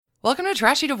Welcome to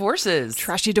Trashy Divorces.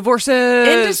 Trashy Divorces.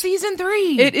 End of season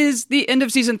 3. It is the end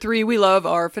of season 3. We love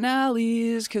our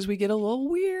finales because we get a little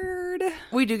weird.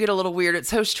 We do get a little weird.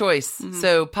 It's host choice.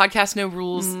 So podcast no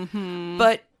rules.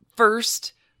 But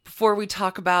first, before we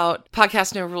talk about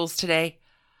podcast no rules today,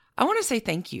 I want to say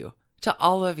thank you to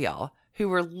all of y'all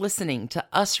who are listening to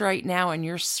us right now in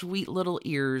your sweet little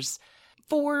ears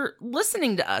for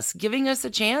listening to us, giving us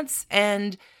a chance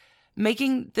and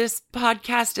making this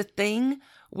podcast a thing.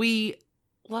 We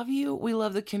love you. We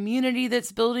love the community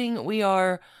that's building. We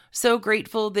are so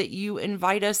grateful that you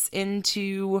invite us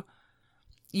into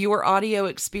your audio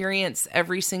experience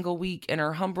every single week and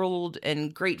are humbled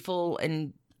and grateful,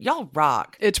 and y'all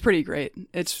rock. It's pretty great.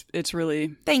 It's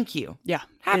really... Thank you. Yeah.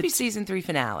 Happy season 3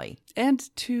 finale.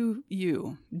 And to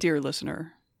you, dear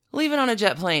listener. Leaving on a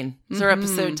Jet Plane is our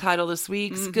episode title this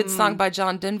week. It's a good song by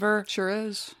John Denver. Sure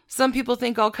is. Some people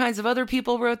think all kinds of other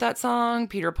people wrote that song.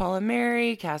 Peter, Paul, and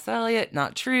Mary, Cass Elliot.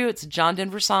 Not true. It's a John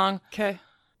Denver song. Okay.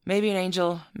 Maybe an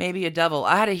angel, maybe a devil.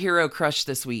 I had a hero crush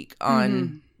this week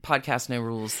on Podcast No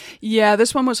Rules. Yeah,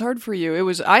 this one was hard for you.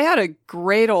 I had a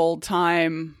great old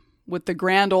time with the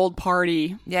grand old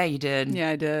party. Yeah, you did. Yeah,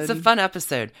 I did. It's a fun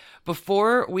episode.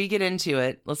 Before we get into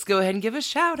it, let's go ahead and give a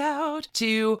shout out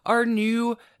to our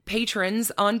new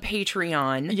patrons on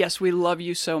Patreon. Yes, we love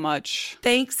you so much.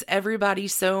 Thanks everybody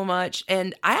so much.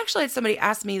 And I actually had somebody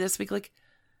ask me this week, like,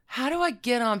 how do I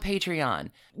get on Patreon?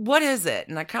 What is it?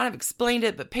 And I kind of explained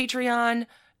it, but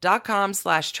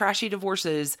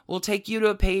patreon.com/trashydivorces will take you to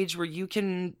a page where you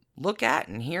can look at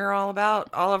and hear all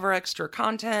about all of our extra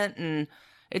content. And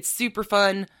it's super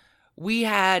fun. We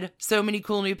had so many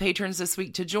cool new patrons this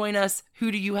week to join us. Who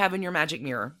do you have in your magic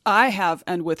mirror? I have,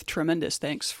 and with tremendous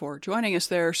thanks for joining us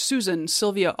there, Susan,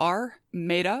 Sylvia R.,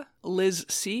 Maida, Liz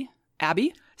C.,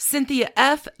 Abby, Cynthia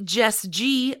F., Jess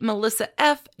G., Melissa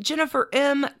F., Jennifer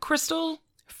M., Crystal,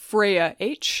 Freya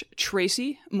H.,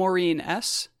 Tracy, Maureen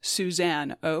S.,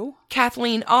 Suzanne O.,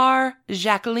 Kathleen R.,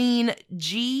 Jacqueline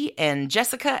G., and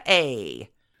Jessica A.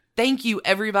 Thank you,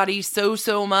 everybody,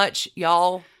 so much.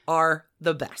 Y'all are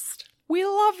the best. We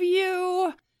love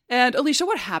you. And Alicia,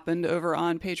 what happened over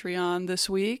on Patreon this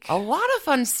week? A lot of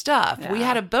fun stuff. Yeah. We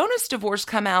had a bonus divorce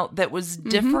come out that was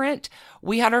different.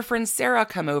 We had our friend Sarah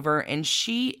come over, and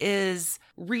she is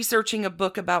researching a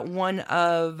book about one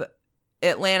of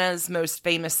Atlanta's most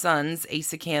famous sons,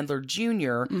 Asa Candler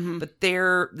Jr. But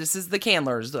this is the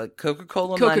Candlers, the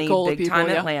Coca-Cola money, big people, time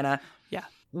yeah. Atlanta. Yeah.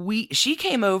 She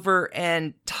came over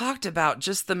and talked about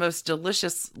just the most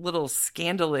delicious little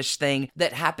scandalous thing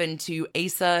that happened to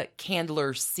Asa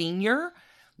Candler Sr.,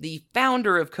 the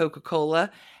founder of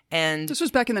Coca-Cola. And this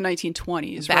was back in the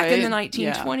 1920s, back right? in the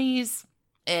 1920s.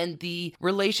 Yeah. And the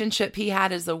relationship he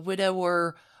had as a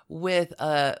widower with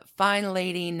a fine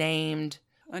lady named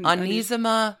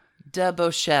Anisima de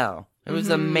Beauchelle. It was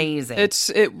amazing.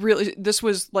 This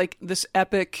was like this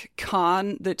epic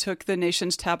con that took the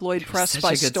nation's tabloid press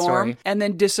by storm story. And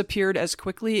then disappeared as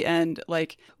quickly. And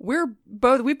like, we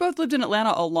both lived in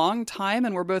Atlanta a long time,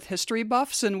 and we're both history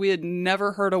buffs, and we had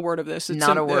never heard a word of this. It's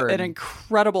Not a word. An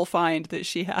incredible find that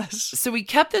she has. So we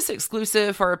kept this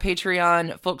exclusive for our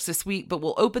Patreon folks this week, but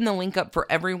we'll open the link up for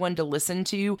everyone to listen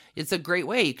to. It's a great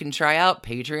way. You can try out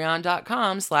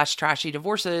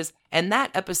patreon.com/trashydivorces, and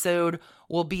that episode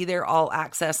will be there all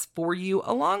access for you,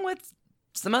 along with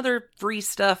some other free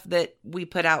stuff that we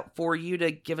put out for you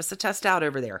to give us a test out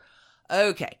over there.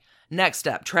 Okay, next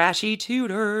up, Trashy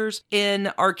Tudors.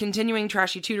 In our continuing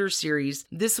Trashy Tudors series,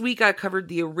 this week I covered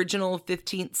the original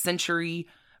 15th century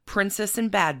princess and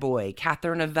bad boy,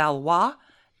 Catherine of Valois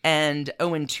and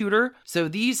Owen Tudor. So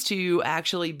these two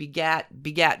actually begat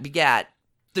the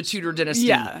Tudor dynasty.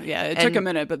 Yeah, it took a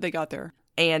minute, but they got there.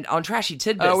 And on Trashy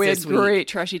Tidbits we had this week, great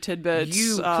Trashy Tidbits.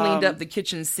 You cleaned up the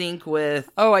kitchen sink with...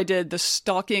 Oh, I did. The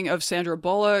stalking of Sandra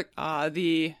Bullock,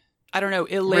 retirement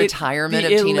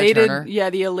of Tina Turner. Yeah,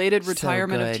 the elated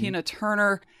retirement of Tina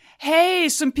Turner. Hey,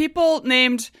 some people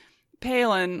named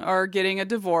Palin are getting a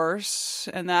divorce,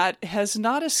 and that has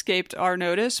not escaped our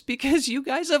notice because you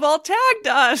guys have all tagged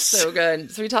us. So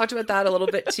good. So we talked about that a little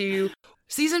bit too.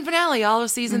 Season finale, all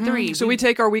of season 3. So we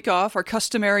take our week off, our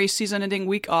customary season-ending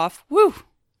week off. Woo!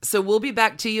 So we'll be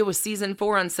back to you with season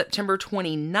 4 on September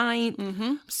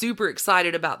 29th. Super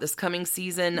excited about this coming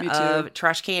season of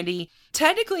Trash Candy.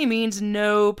 Technically means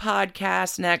no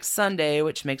podcast next Sunday,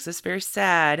 which makes us very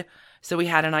sad. So we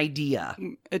had an idea.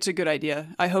 It's a good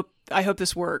idea. I hope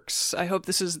this works. I hope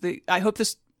this is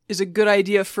a good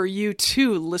idea for you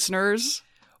too, listeners.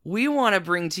 We want to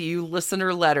bring to you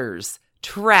listener letters.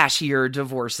 Trashier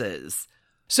divorces.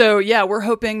 So, yeah, we're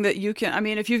hoping that you can, I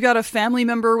mean, if you've got a family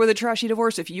member with a trashy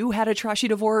divorce, if you had a trashy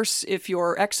divorce, if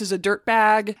your ex is a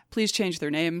dirtbag, please change their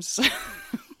names.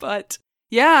 But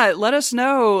yeah, let us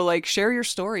know, like, share your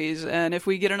stories. And if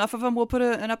we get enough of them, we'll put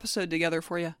an episode together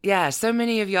for you. Yeah, so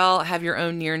many of y'all have your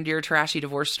own near and dear trashy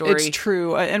divorce story. It's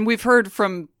true. And we've heard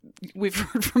from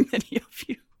many of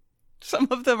you. Some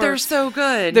of them they're so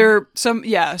good. Some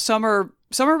are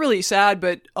really sad,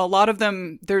 but a lot of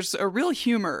them, there's a real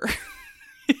humor.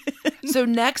 So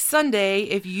next Sunday,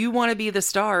 if you want to be the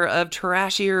star of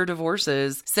Trashier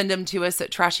Divorces, send them to us at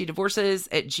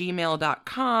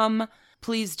trashydivorces@gmail.com.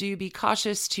 Please do be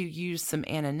cautious to use some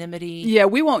anonymity. Yeah,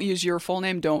 we won't use your full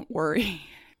name. Don't worry.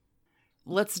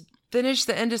 Let's finish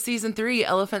the end of season 3,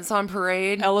 Elephants on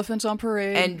Parade. Elephants on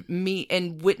Parade.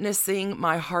 And witnessing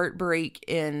my heartbreak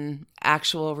in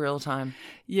actual real time.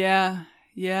 Yeah.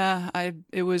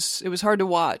 It was hard to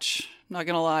watch. Not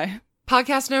gonna lie.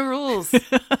 Podcast No Rules.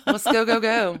 Let's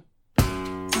go.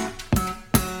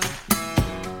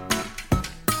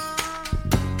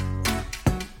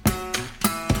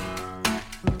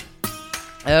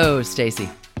 Oh, Stacy.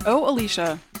 Oh,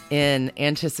 Alicia. In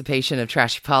anticipation of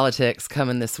Trashy Politics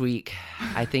coming this week,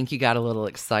 I think you got a little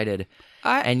excited.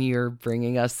 And you're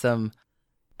bringing us some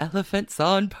Elephants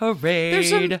on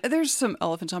Parade. There's some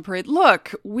Elephants on Parade.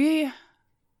 Look,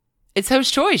 it's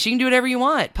host choice. You can do whatever you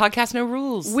want. Podcast No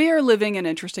Rules. We are living in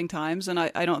interesting times, and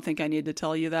I don't think I need to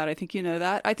tell you that. I think you know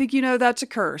that. I think you know that's a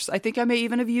curse. I think I may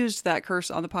even have used that curse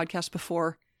on the podcast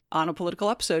before on a political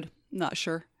episode. Not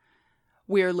sure.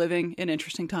 We are living in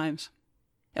interesting times.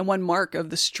 And one mark of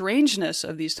the strangeness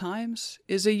of these times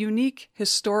is a unique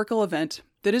historical event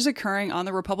that is occurring on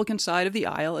the Republican side of the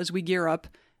aisle as we gear up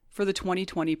for the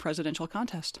 2020 presidential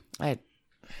contest.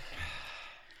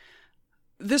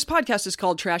 This podcast is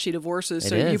called Trashy Divorces,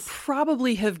 so you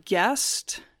probably have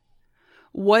guessed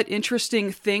what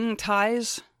interesting thing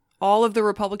ties all of the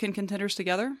Republican contenders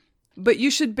together. But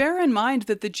you should bear in mind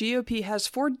that the GOP has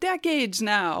for decades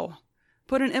now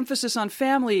put an emphasis on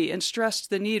family and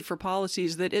stressed the need for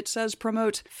policies that it says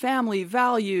promote family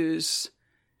values.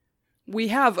 We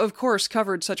have, of course,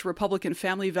 covered such Republican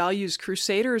family values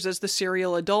crusaders as the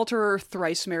serial adulterer,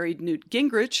 thrice-married Newt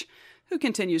Gingrich, who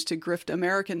continues to grift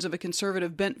Americans of a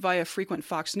conservative bent via frequent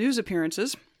Fox News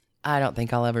appearances. I don't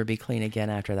think I'll ever be clean again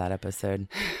after that episode.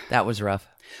 That was rough.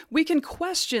 We can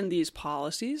question these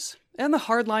policies and the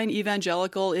hardline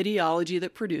evangelical ideology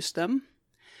that produced them,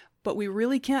 but we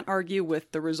really can't argue with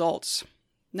the results.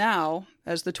 Now,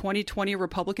 as the 2020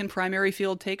 Republican primary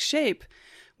field takes shape,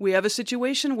 we have a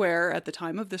situation where, at the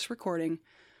time of this recording,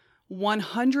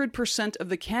 100% of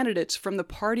the candidates from the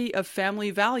party of family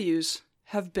values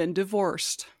have been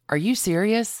divorced. Are you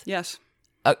serious? Yes.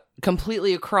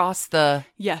 Completely across the...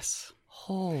 Yes.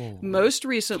 Oh, most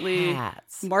recently,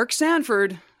 cats. Mark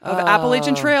Sanford of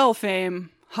Appalachian Trail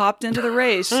fame hopped into the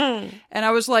race. And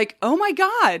I was like, oh my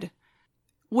God,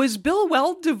 was Bill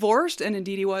Weld divorced? And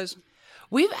indeed he was.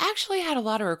 We've actually had a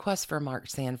lot of requests for Mark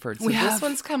Sanford. So this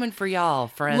one's coming for y'all,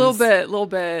 friends. Little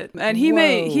bit. And he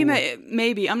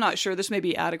maybe, I'm not sure, this may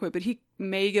be adequate, but he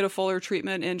may get a fuller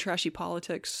treatment in Trashy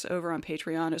Politics over on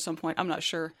Patreon at some point. I'm not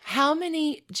sure. How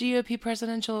many GOP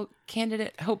presidential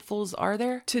candidate hopefuls are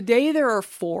there? Today there are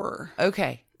 4.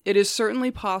 Okay. It is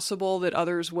certainly possible that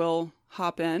others will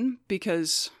hop in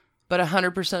because... But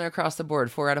 100% across the board,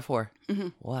 4 out of 4. Mm-hmm.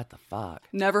 What the fuck?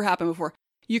 Never happened before.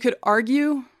 You could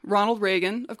argue Ronald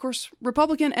Reagan, of course,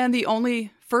 Republican, and the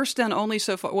first and only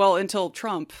so far, well, until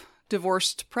Trump,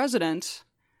 divorced president.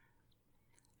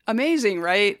 Amazing,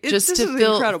 right? Just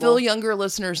to fill younger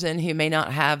listeners in who may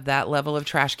not have that level of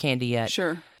trash candy yet.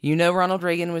 Sure. You know, Ronald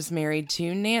Reagan was married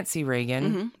to Nancy Reagan.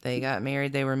 Mm-hmm. They got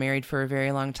married. They were married for a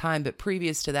very long time. But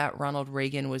previous to that, Ronald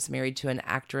Reagan was married to an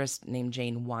actress named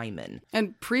Jane Wyman.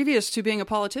 And previous to being a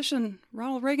politician,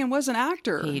 Ronald Reagan was an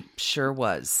actor. He sure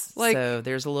was. So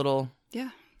there's a little... Yeah.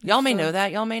 Y'all may know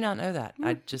that. Y'all may not know that.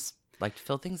 I just like to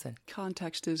fill things in.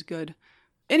 Context is good.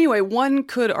 Anyway, one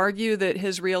could argue that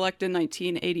his reelect in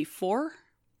 1984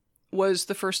 was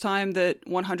the first time that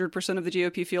 100% of the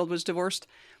GOP field was divorced.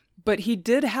 But he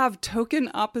did have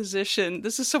token opposition.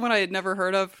 This is someone I had never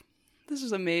heard of. This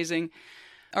is amazing.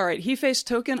 All right, he faced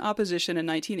token opposition in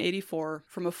 1984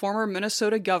 from a former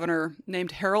Minnesota governor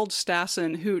named Harold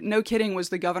Stassen, who, no kidding, was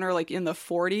the governor like in the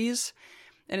 40s.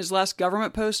 And his last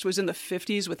government post was in the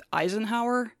 50s with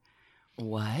Eisenhower.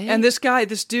 What? And this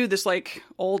dude, this like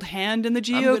old hand in the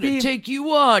GOP. I'm gonna take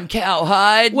you on,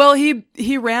 cowhide. Well,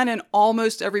 he ran in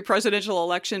almost every presidential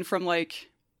election from like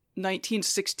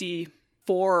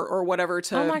 1964 or whatever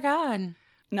to... Oh my God.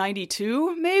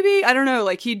 92, maybe? I don't know.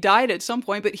 Like, he died at some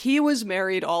point, but he was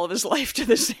married all of his life to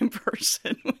the same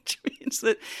person, which means means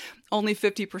that only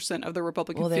 50% of the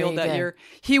Republican there field you that go. year.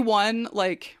 He won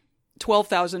like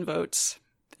 12,000 votes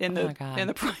in the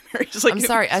primaries. Like, I'm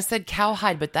sorry, I said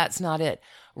cowhide, but that's not it.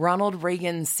 Ronald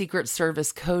Reagan's Secret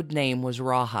Service code name was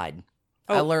Rawhide.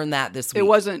 I learned that this week.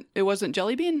 It wasn't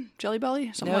Jelly Bean? Jelly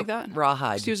Belly? Something like that?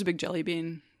 Rawhide. He was a big Jelly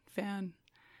Bean fan.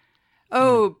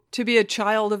 Oh, to be a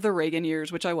child of the Reagan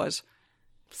years, which I was.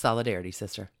 Solidarity,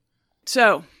 sister.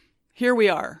 So, here we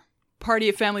are. Party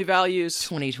of Family Values.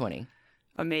 2020.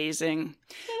 Amazing.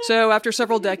 So, after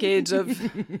several decades of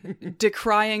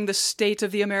decrying the state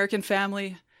of the American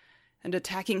family and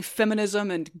attacking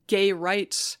feminism and gay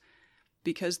rights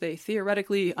because they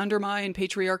theoretically undermine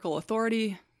patriarchal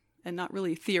authority and not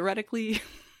really theoretically,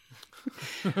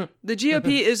 the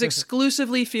GOP is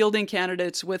exclusively fielding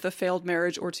candidates with a failed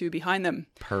marriage or two behind them.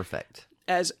 Perfect.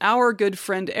 As our good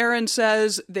friend Aaron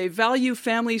says, they value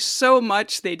family so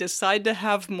much they decide to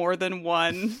have more than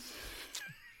one.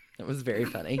 It was very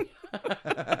funny.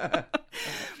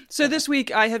 So this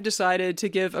week I have decided to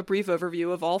give a brief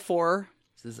overview of all four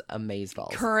This is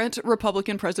amazeballs. current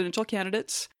Republican presidential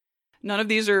candidates. None of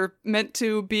these are meant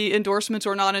to be endorsements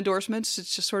or non-endorsements.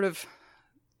 It's just sort of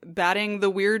batting the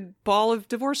weird ball of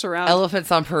divorce around.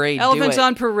 Elephants on parade. Elephants Do it.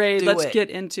 on parade. Do Let's it. get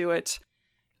into it.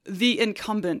 The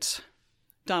incumbent,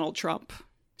 Donald Trump.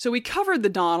 So we covered the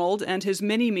Donald and his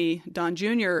mini-me, Don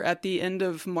Jr., at the end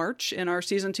of March in our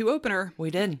season 2 opener, We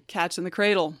did. Cats in the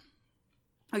Cradle.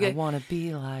 Okay. I want to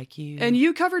be like you. And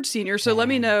you covered Senior, so let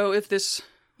me know if this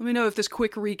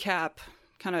quick recap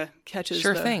kind of catches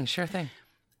Sure thing.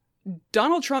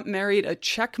 Donald Trump married a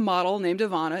Czech model named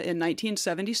Ivana in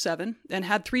 1977 and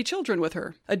had 3 children with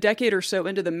her. A decade or so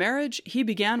into the marriage, he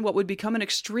began what would become an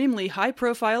extremely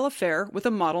high-profile affair with a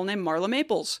model named Marla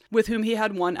Maples, with whom he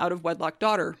had one out-of-wedlock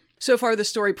daughter. So far, this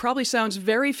story probably sounds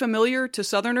very familiar to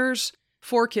Southerners.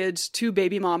 4 kids, 2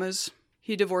 baby mamas.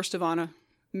 He divorced Ivana,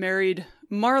 married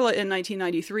Marla in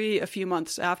 1993, a few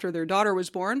months after their daughter was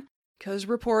born, because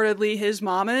reportedly his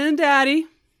mama and daddy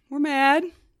were mad.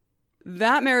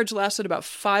 That marriage lasted about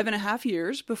 5.5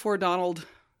 years before Donald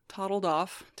toddled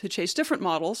off to chase different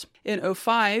models. In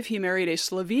 2005, he married a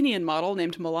Slovenian model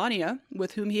named Melania,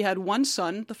 with whom he had 1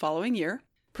 son the following year.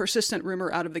 Persistent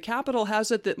rumor out of the capital has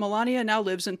it that Melania now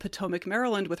lives in Potomac,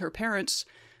 Maryland with her parents,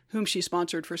 whom she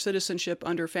sponsored for citizenship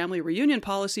under family reunion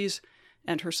policies,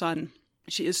 and her son.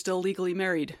 She is still legally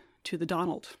married to the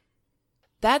Donald.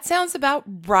 That sounds about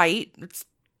right. It's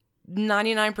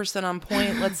 99% on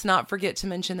point. Let's not forget to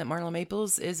mention that Marla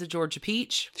Maples is a Georgia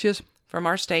peach. She is. From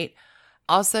our state.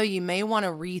 Also, you may want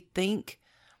to rethink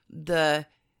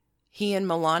he and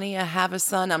Melania have a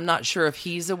son. I'm not sure if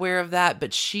he's aware of that,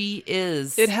 but she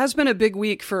is It has been a big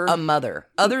week for a mother.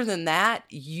 Other than that,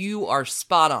 you are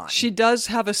spot on. She does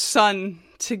have a son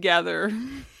together.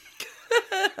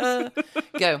 Go.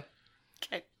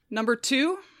 Okay. Number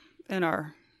 2 in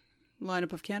our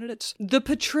lineup of candidates, the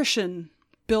patrician,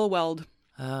 Bill Weld.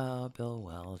 Oh, Bill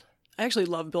Weld. I actually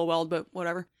love Bill Weld, but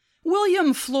whatever.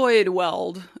 William Floyd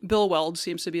Weld, Bill Weld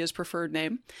seems to be his preferred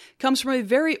name, comes from a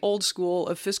very old school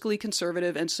of fiscally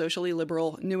conservative and socially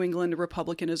liberal New England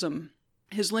Republicanism.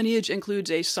 His lineage includes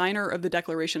a signer of the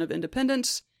Declaration of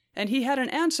Independence, and he had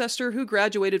an ancestor who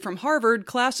graduated from Harvard,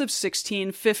 class of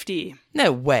 1650.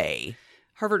 No way.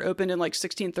 Harvard opened in like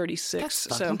 1636.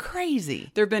 That's fucking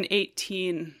crazy. There have been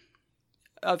 18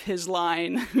 of his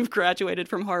line who've graduated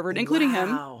from Harvard, including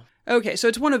him. Okay, so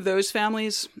it's one of those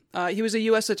families. He was a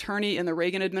U.S. attorney in the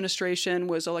Reagan administration,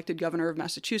 was elected governor of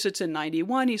Massachusetts in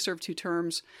 91. He served 2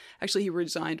 terms. Actually, he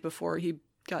resigned before he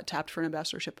got tapped for an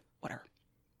ambassadorship. Whatever.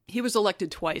 He was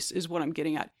elected twice, is what I'm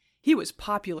getting at. He was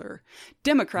popular.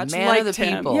 Democrats Man liked of the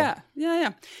him. people.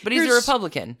 Yeah. But he's a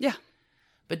Republican. Yeah.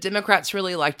 But Democrats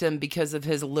really liked him because of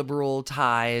his liberal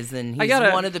ties, and he's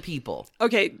one of the people.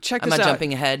 Okay, check this out. out. Am I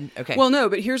jumping ahead? Okay. Well, no,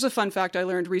 but here's a fun fact I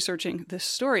learned researching this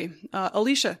story.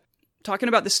 Alicia, talking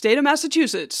about the state of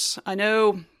Massachusetts. I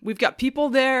know we've got people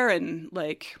there, and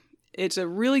like it's a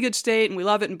really good state, and we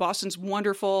love it, and Boston's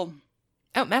wonderful.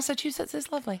 Oh, Massachusetts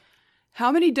is lovely.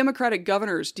 How many Democratic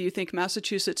governors do you think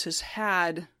Massachusetts has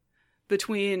had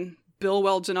between Bill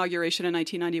Weld's inauguration in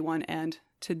 1991 and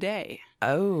today?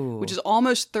 Oh. Which is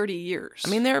almost 30 years. I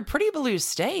mean, they're a pretty blue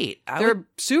state. They're a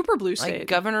super blue state. Like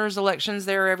governor's elections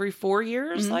there every 4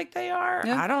 years like they are.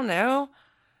 Yeah. I don't know.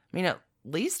 I mean, at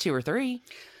least 2 or 3.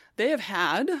 They have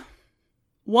had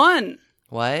 1.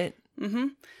 What? Mm-hmm.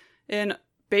 In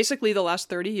basically the last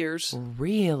 30 years.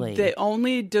 Really? The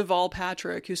only Deval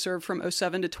Patrick, who served from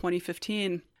 2007 to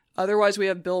 2015. Otherwise, we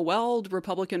have Bill Weld,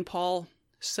 Republican Paul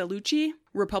Cellucci,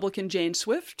 Republican Jane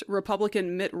Swift,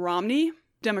 Republican Mitt Romney,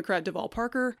 Democrat Deval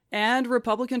Parker, and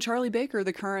Republican Charlie Baker,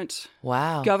 the current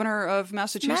governor of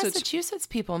Massachusetts. Massachusetts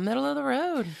people, middle of the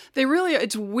road. They really,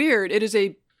 it's weird. It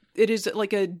is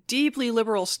like a deeply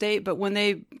liberal state, but when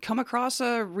they come across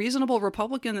a reasonable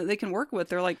Republican that they can work with,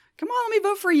 they're like, come on, let me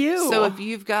vote for you. So if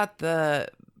you've got the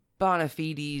bona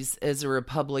fides as a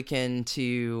Republican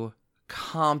to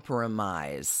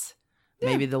compromise,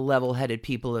 maybe the level-headed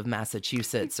people of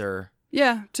Massachusetts are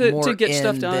to get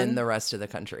stuff done than the rest of the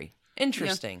country.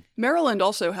 Interesting. Yeah. Maryland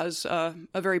also has a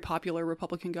very popular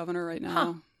Republican governor right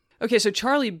now. Okay, so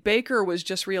Charlie Baker was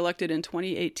just reelected in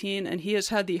 2018, and he has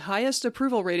had the highest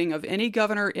approval rating of any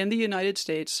governor in the United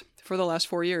States for the last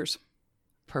 4 years.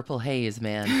 Purple haze,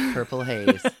 man. Purple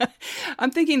haze.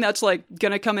 I'm thinking that's like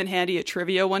going to come in handy at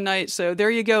trivia one night. So there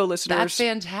you go, listeners. That's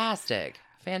fantastic.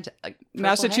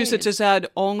 Massachusetts has had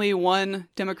only one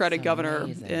Democratic governor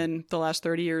in the last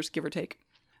 30 years, give or take.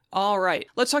 All right,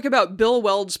 let's talk about Bill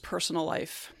Weld's personal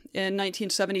life. In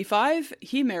 1975,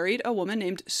 he married a woman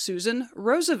named Susan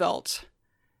Roosevelt.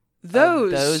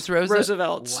 Those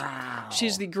Roosevelts. Wow.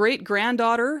 She's the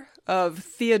great-granddaughter of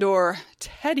Theodore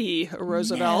Teddy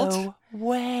Roosevelt. No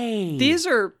way. These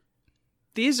are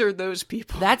those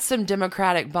people. That's some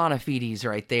Democratic bona fides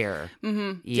right there.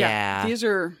 Mm-hmm. Yeah.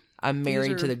 I'm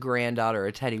married to the granddaughter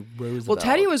of Teddy Roosevelt. Well,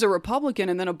 Teddy was a Republican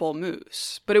and then a Bull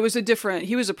Moose, but it was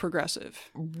he was a progressive.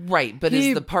 Right, but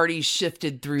as the party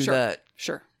shifted through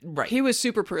Sure. Right. He was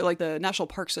like the National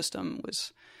Park System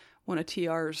was one of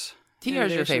TR's.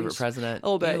 TR's your favorite president. A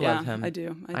little bit, you love him. I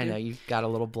do. I know, you've got a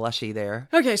little blushy there.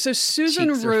 Okay, so Susan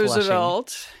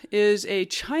Roosevelt is a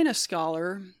China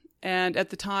scholar, and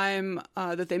at the time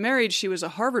that they married, she was a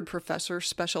Harvard professor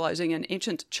specializing in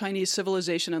ancient Chinese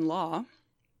civilization and law.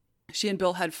 She and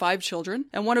Bill had 5 children,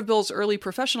 and one of Bill's early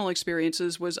professional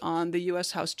experiences was on the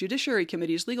U.S. House Judiciary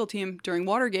Committee's legal team during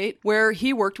Watergate, where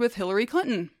he worked with Hillary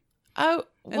Clinton. Oh,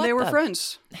 and they were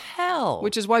friends. Hell.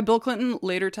 Which is why Bill Clinton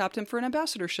later tapped him for an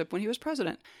ambassadorship when he was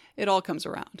president. It all comes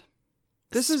around.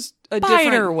 This is a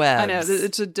different webs. I know,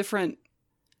 it's a different.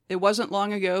 It wasn't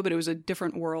long ago, but it was a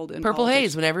different world in Purple politics.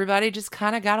 haze when everybody just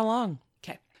kind of got along.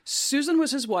 Okay. Susan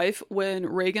was his wife when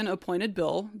Reagan appointed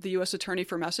Bill, the U.S. Attorney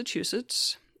for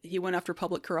Massachusetts. He went after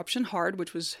public corruption hard,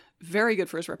 which was very good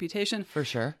for his reputation. For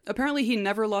sure. Apparently, he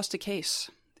never lost a case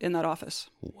in that office.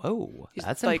 Whoa,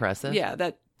 that's impressive. Yeah,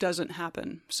 that doesn't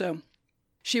happen. So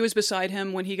she was beside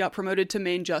him when he got promoted to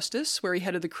Main Justice, where he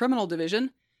headed the criminal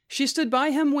division. She stood by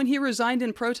him when he resigned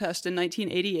in protest in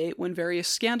 1988 when various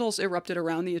scandals erupted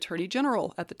around the Attorney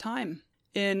General at the time.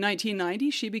 In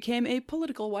 1990, she became a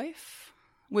political wife,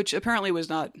 which apparently was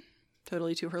not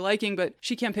totally to her liking, but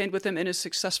she campaigned with him in his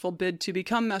successful bid to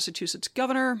become Massachusetts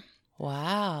governor.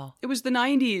 Wow. It was the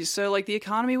 90s, so the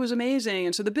economy was amazing,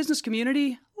 and so the business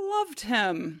community loved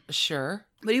him. Sure.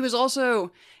 But he was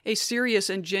also a serious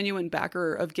and genuine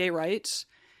backer of gay rights.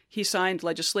 He signed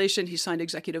legislation, he signed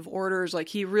executive orders,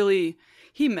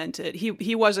 he meant it.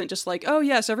 He wasn't just like, oh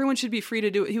yes, everyone should be free to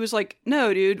do it. He was like,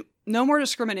 no dude, no more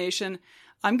discrimination.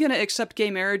 I'm going to accept gay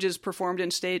marriages performed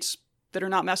in states that are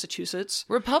not Massachusetts.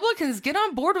 Republicans, get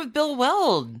on board with Bill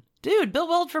Weld. Dude, Bill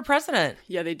Weld for president.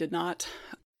 Yeah, they did not.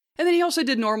 And then he also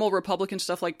did normal Republican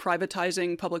stuff like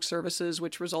privatizing public services,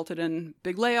 which resulted in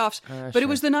big layoffs. But sure. It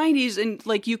was the 90s, and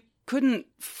you couldn't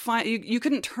you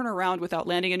couldn't turn around without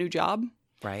landing a new job.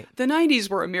 Right. The 90s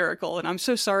were a miracle, and I'm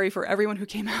so sorry for everyone who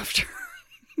came after.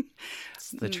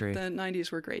 It's the truth. The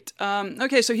 90s were great.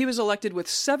 Okay, so he was elected with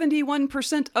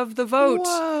 71% of the vote.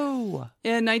 Whoa!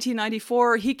 In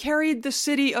 1994, he carried the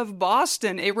city of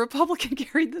Boston. A Republican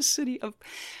carried the city of...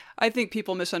 I think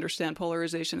people misunderstand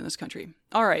polarization in this country.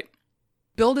 All right.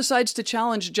 Bill decides to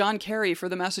challenge John Kerry for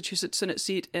the Massachusetts Senate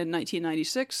seat in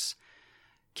 1996.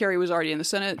 Kerry was already in the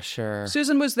Senate. Sure.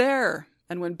 Susan was there.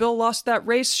 And when Bill lost that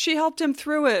race, she helped him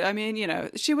through it. I mean,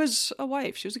 she was a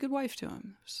wife. She was a good wife to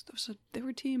him. They were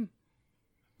a team.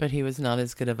 But he was not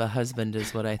as good of a husband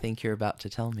as what I think you're about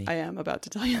to tell me. I am about to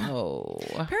tell you. Oh.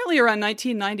 Apparently around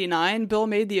 1999, Bill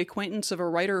made the acquaintance of a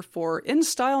writer for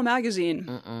InStyle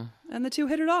magazine. And the two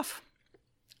hit it off.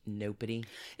 Nobody.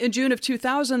 In June of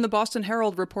 2000, the Boston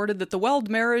Herald reported that the Weld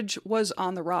marriage was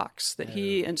on the rocks, that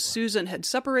he and Susan had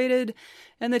separated,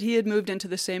 and that he had moved into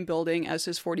the same building as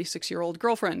his 46-year-old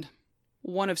girlfriend.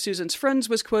 One of Susan's friends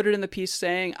was quoted in the piece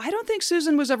saying, "I don't think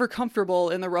Susan was ever comfortable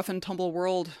in the rough and tumble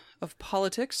world of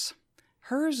politics.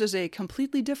 Hers is a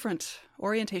completely different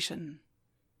orientation."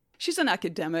 She's an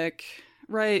academic,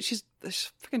 right? She's a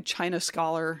freaking China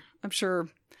scholar, I'm sure.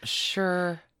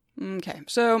 Sure. Okay,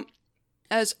 so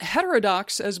As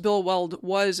heterodox as Bill Weld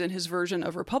was in his version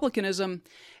of republicanism,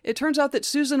 it turns out that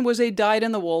Susan was a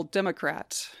dyed-in-the-wool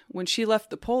Democrat. When she left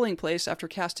the polling place after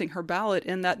casting her ballot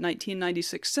in that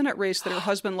 1996 Senate race that her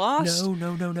husband lost,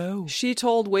 No. she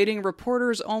told waiting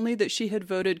reporters only that she had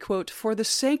voted, quote, for the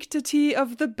sanctity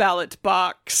of the ballot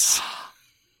box.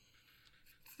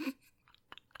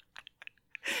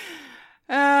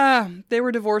 They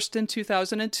were divorced in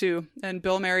 2002, and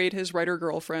Bill married his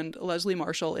writer-girlfriend, Leslie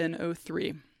Marshall, in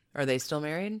 2003. Are they still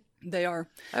married? They are.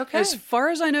 Okay. As far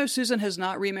as I know, Susan has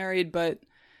not remarried, but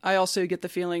I also get the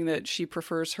feeling that she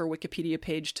prefers her Wikipedia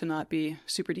page to not be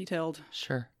super detailed.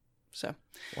 Sure. So.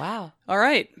 Wow. All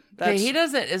right. Okay, he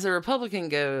doesn't, as a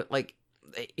Republican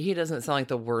he doesn't sound like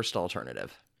the worst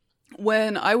alternative.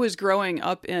 When I was growing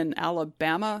up in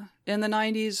Alabama in the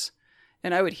 90s,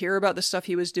 and I would hear about the stuff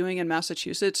he was doing in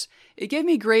Massachusetts, it gave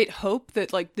me great hope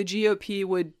that, like, the GOP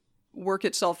would work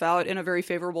itself out in a very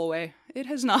favorable way. It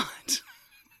has not.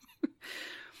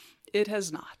 It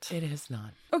has not. It has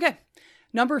not. Okay.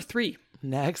 Number 3.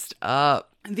 Next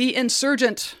up. The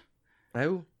insurgent.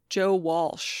 Oh. Joe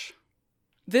Walsh.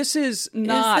 This is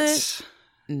not...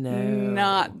 No.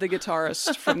 Not the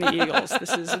guitarist from the Eagles.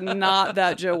 This is not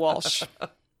that Joe Walsh.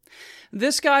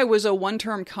 This guy was a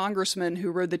one-term congressman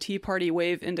who rode the Tea Party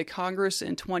wave into Congress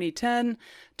in 2010,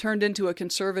 turned into a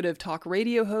conservative talk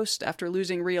radio host after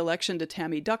losing re-election to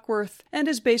Tammy Duckworth, and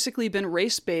has basically been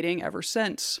race baiting ever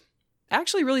since.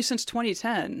 Actually, really since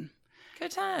 2010.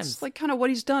 Good times. It's like kind of what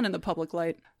he's done in the public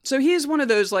light. So he's one of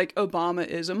those, like, Obama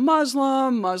is a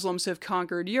Muslim, Muslims have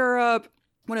conquered Europe.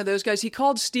 One of those guys. He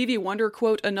called Stevie Wonder,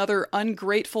 quote, another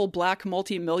ungrateful black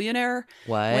multimillionaire.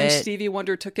 What? When Stevie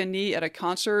Wonder took a knee at a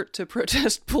concert to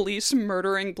protest police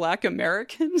murdering black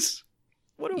Americans.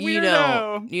 What a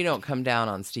weirdo. You don't come down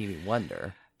on Stevie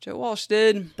Wonder. Joe Walsh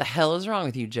did. The hell is wrong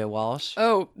with you, Joe Walsh?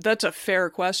 Oh, that's a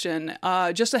fair question.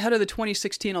 Just ahead of the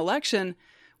 2016 election,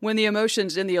 when the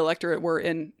emotions in the electorate were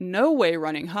in no way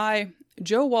running high,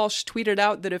 Joe Walsh tweeted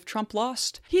out that if Trump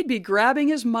lost, he'd be grabbing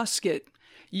his musket.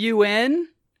 You in?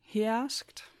 He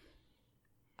asked.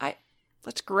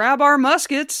 Let's grab our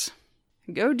muskets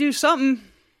and go do something.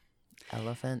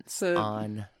 Elephants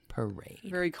on parade.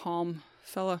 Very calm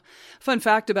fella. Fun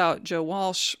fact about Joe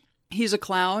Walsh. He's a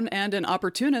clown and an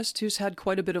opportunist who's had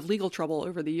quite a bit of legal trouble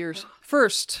over the years.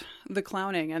 First, the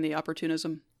clowning and the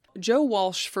opportunism. Joe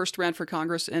Walsh first ran for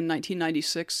Congress in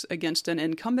 1996 against an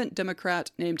incumbent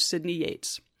Democrat named Sidney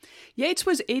Yates. Yates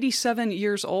was 87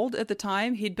 years old at the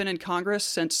time. He'd been in Congress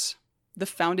since the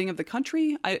founding of the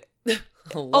country.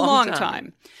 A long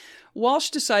time. Walsh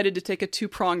decided to take a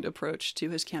two-pronged approach to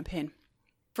his campaign.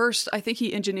 First, I think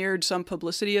he engineered some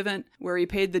publicity event where he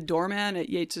paid the doorman at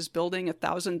Yates's building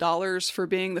 $1,000 for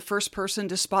being the first person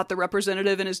to spot the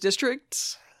representative in his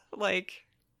district.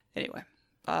 Anyway,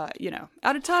 out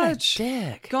of touch.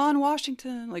 Dick. Gone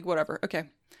Washington. Whatever. Okay.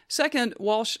 Second,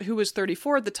 Walsh, who was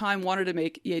 34 at the time, wanted to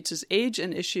make Yates's age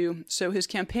an issue, so his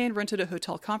campaign rented a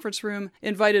hotel conference room,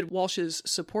 invited Walsh's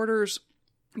supporters,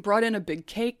 brought in a big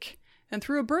cake, and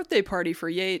threw a birthday party for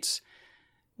Yates,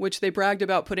 which they bragged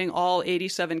about putting all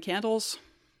 87 candles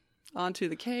onto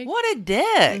the cake. What a dick.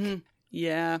 Mm-hmm.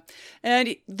 Yeah.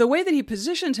 And the way that he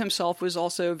positioned himself was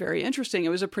also very interesting. It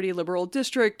was a pretty liberal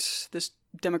district. This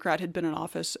Democrat had been in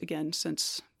office, again,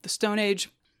 since the Stone Age.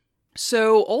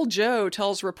 So old Joe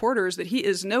tells reporters that he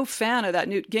is no fan of that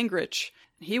Newt Gingrich.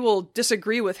 He will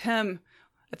disagree with him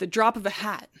at the drop of a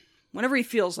hat, whenever he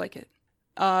feels like it.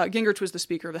 Gingrich was the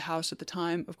Speaker of the House at the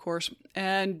time, of course.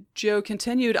 And Joe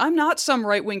continued, I'm not some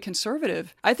right-wing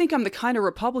conservative. I think I'm the kind of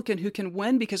Republican who can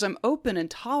win because I'm open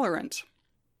and tolerant.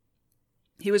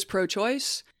 He was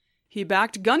pro-choice. He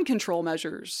backed gun control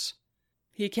measures.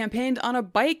 He campaigned on a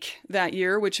bike that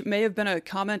year, which may have been a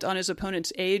comment on his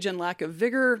opponent's age and lack of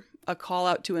vigor, a call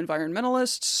out to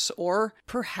environmentalists, or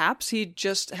perhaps he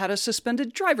just had a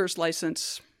suspended driver's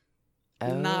license.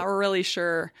 Oh. Not really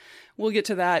sure. We'll get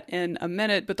to that in a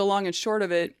minute, but the long and short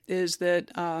of it is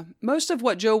that most of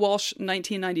what Joe Walsh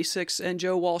 1996 and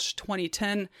Joe Walsh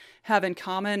 2010 have in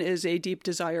common is a deep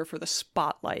desire for the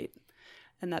spotlight.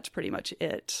 And that's pretty much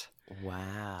it.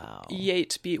 Wow.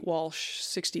 Yates beat Walsh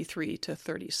 63 to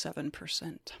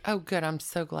 37%. Oh, good. I'm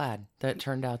so glad that it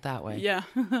turned out that way. Yeah.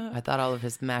 I thought all of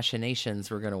his machinations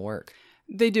were going to work.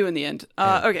 They do in the end.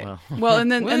 Okay. Well,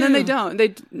 and then they don't.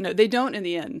 They don't in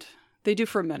the end. They do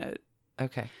for a minute.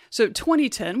 Okay. So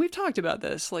 2010, we've talked about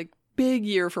this, big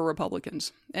year for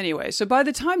Republicans. Anyway, so by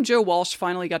the time Joe Walsh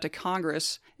finally got to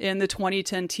Congress in the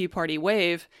 2010 Tea Party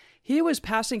wave, he was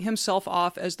passing himself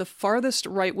off as the farthest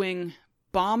right-wing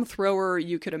bomb thrower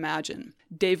you could imagine.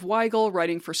 Dave Weigel,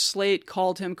 writing for Slate,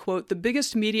 called him, quote, the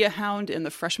biggest media hound in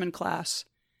the freshman class.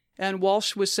 And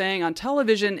Walsh was saying on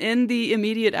television in the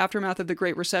immediate aftermath of the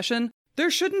Great Recession, there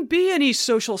shouldn't be any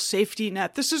social safety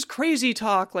net. This is crazy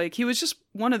talk. Like, he was just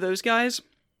one of those guys.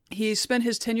 He spent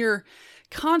his tenure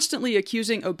constantly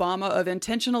accusing Obama of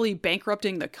intentionally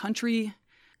bankrupting the country.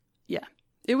 Yeah.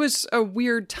 It was a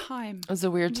weird time. It was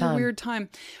a weird time.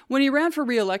 When he ran for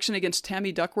re-election against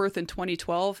Tammy Duckworth in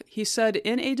 2012, he said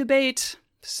in a debate,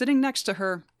 sitting next to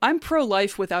her, "I'm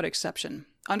pro-life without exception.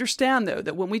 Understand, though,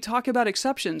 that when we talk about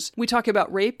exceptions, we talk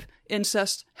about rape,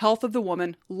 incest, health of the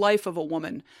woman, life of a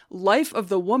woman. Life of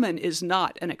the woman is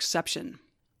not an exception."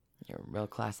 You're a real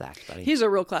class act, buddy. He's a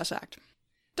real class act.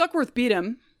 Duckworth beat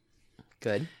him.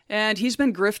 Good. And he's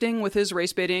been grifting with his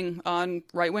race baiting on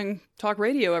right-wing talk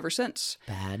radio ever since.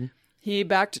 Bad. He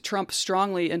backed Trump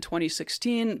strongly in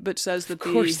 2016, but says that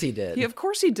Of course he did. Of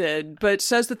course he did, but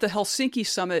says that the Helsinki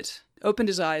summit opened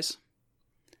his eyes.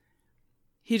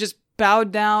 He just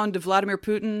bowed down to Vladimir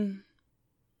Putin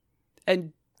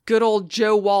and good old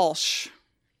Joe Walsh.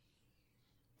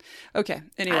 Okay,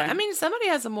 anyway. I mean, somebody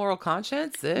has a moral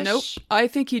conscience. Nope. I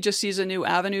think he just sees a new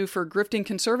avenue for grifting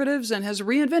conservatives and has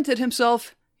reinvented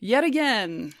himself yet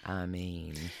again. I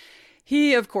mean,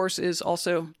 he, of course, is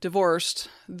also divorced,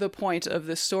 the point of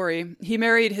this story. He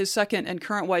married his second and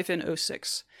current wife in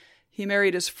 2006. He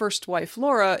married his first wife,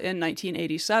 Laura, in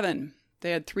 1987.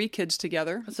 They had 3 kids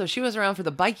together. So she was around for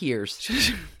the bike years.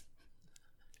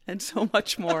 And so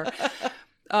much more.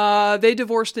 They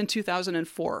divorced in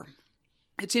 2004.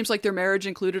 It seems like their marriage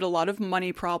included a lot of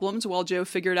money problems while Joe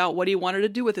figured out what he wanted to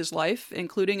do with his life,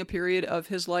 including a period of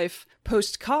his life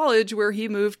post-college where he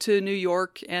moved to New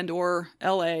York and or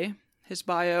L.A. His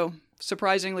bio,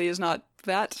 surprisingly, is not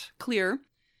that clear.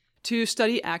 To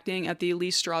study acting at the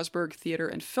Lee Strasberg Theater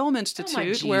and Film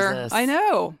Institute, where I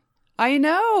know.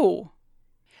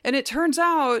 And it turns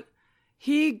out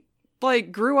he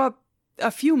grew up a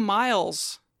few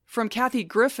miles from Kathy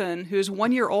Griffin, who's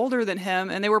 1 year older than him,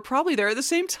 and they were probably there at the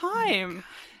same time.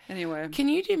 Anyway. Can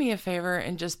you do me a favor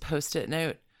and just post-it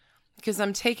note? Because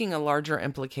I'm taking a larger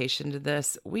implication to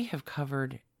this. We have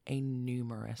covered a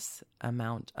numerous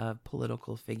amount of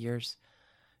political figures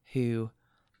who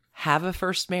have a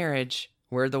first marriage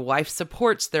where the wife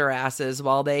supports their asses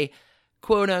while they,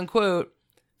 quote unquote,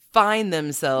 find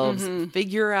themselves,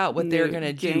 figure out what they're going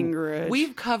to do. Gingrich.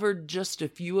 We've covered just a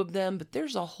few of them, but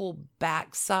there's a whole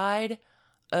backside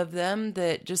of them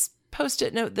that just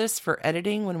post-it note this for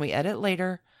editing when we edit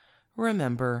later.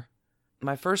 Remember,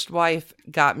 my first wife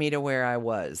got me to where I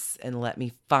was and let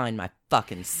me find my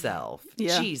fucking self.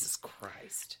 Yeah. Jesus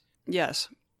Christ. Yes.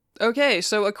 Okay,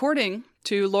 so according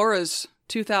to Laura's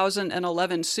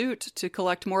 2011 suit to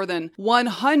collect more than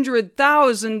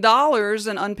 $100,000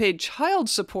 in unpaid child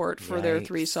support for their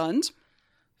 3 sons.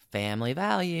 Family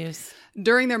values.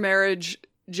 During their marriage,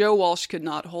 Joe Walsh could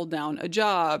not hold down a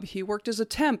job. He worked as a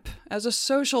temp, as a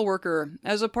social worker,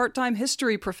 as a part-time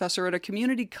history professor at a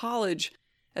community college,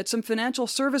 at some financial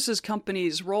services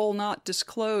companies, role not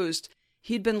disclosed.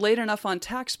 He'd been late enough on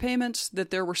tax payments that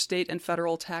there were state and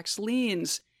federal tax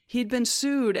liens. He'd been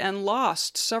sued and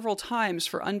lost several times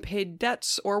for unpaid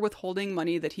debts or withholding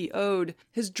money that he owed.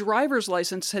 His driver's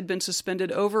license had been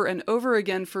suspended over and over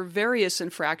again for various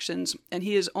infractions, and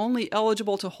he is only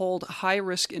eligible to hold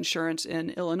high-risk insurance in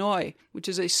Illinois, which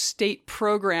is a state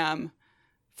program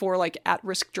for,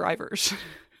 at-risk drivers.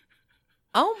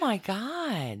 Oh, my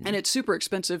God. And it's super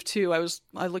expensive, too.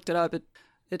 I looked it up.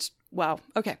 It's wow.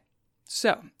 Okay.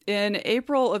 So, in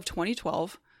April of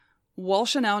 2012...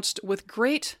 Walsh announced with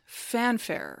great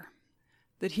fanfare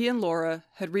that he and Laura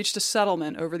had reached a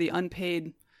settlement over the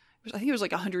unpaid, I think it was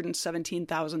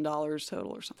 $117,000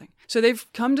 total or something. So they've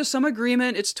come to some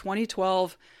agreement. It's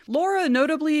 2012. Laura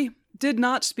notably did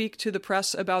not speak to the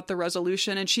press about the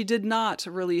resolution, and she did not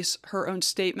release her own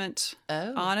statement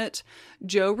on it.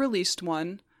 Joe released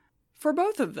one for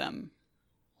both of them.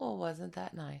 Well, wasn't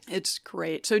that nice? It's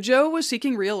great. So Joe was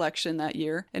seeking re-election that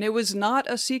year, and it was not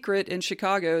a secret in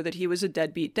Chicago that he was a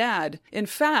deadbeat dad. In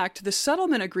fact, the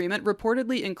settlement agreement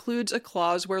reportedly includes a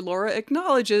clause where Laura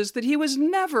acknowledges that he was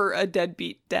never a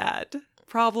deadbeat dad.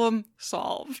 Problem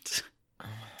solved.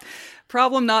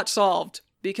 Problem not solved,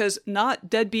 because not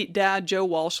deadbeat dad Joe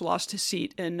Walsh lost his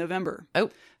seat in November.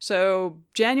 Oh. So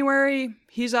January,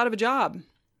 he's out of a job.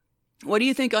 What do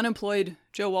you think unemployed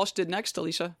Joe Walsh did next,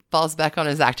 Alicia? Falls back on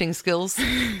his acting skills.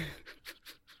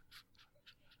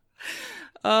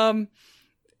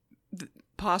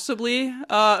 Possibly.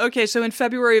 Okay, so in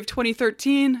February of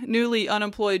 2013, newly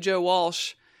unemployed Joe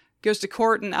Walsh goes to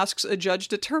court and asks a judge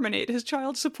to terminate his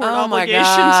child support obligations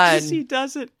because he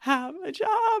doesn't have a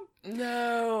job.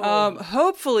 No.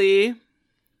 Hopefully,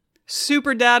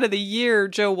 Super Dad of the Year,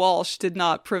 Joe Walsh, did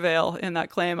not prevail in that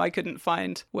claim. I couldn't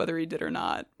find whether he did or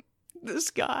not.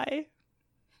 This guy.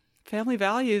 Family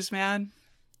values, man.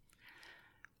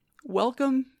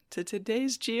 Welcome to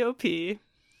today's GOP.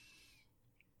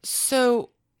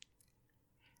 So,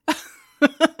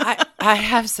 I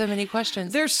have so many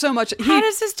questions. There's so much. How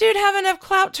does this dude have enough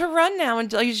clout to run now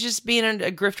until he's just being a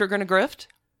grifter gonna grift?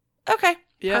 Okay,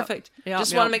 perfect.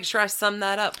 Just want to make sure I sum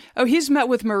that up. Oh, he's met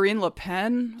with Marine Le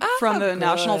Pen from the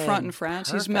National Front in France.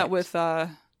 Perfect. He's met with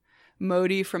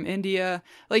Modi from India.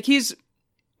 Like, he's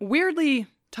weirdly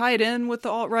tied in with the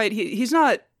alt-right. He's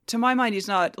not, to my mind, he's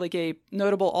not like a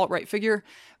notable alt-right figure,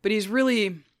 but he's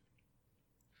really,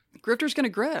 grifter's gonna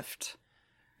grift.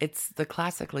 It's the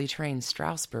classically trained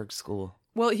Strasbourg school.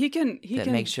 He that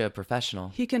makes you a professional.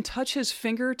 He can touch his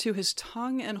finger to his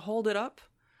tongue and hold it up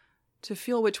to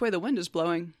feel which way the wind is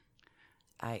blowing.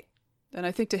 And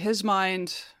I think to his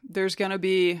mind, there's going to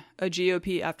be a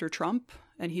GOP after Trump,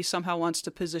 and he somehow wants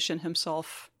to position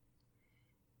himself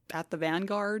at the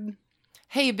vanguard.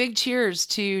 Hey, big cheers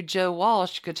to Joe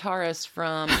Walsh, guitarist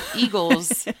from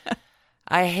Eagles.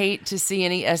 I hate to see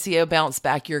any SEO bounce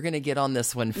back you're going to get on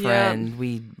this one, friend. Yeah.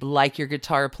 We like your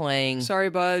guitar playing. Sorry,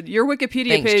 bud. Your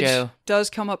Wikipedia page Joe. Does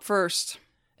come up first.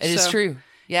 It is true.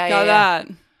 Got that.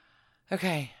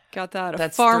 Okay. Got that.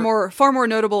 That's far more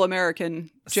notable American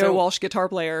Joe Walsh guitar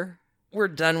player. We're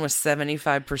done with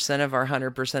 75% of our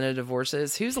 100% of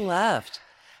divorces. Who's left?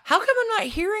 How come I'm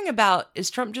not hearing about, is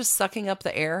Trump just sucking up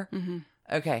the air? Mm-hmm.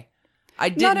 Okay.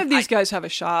 None of these guys have a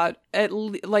shot.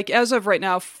 As of right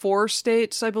now, 4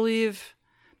 states, I believe,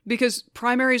 because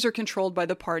primaries are controlled by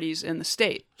the parties in the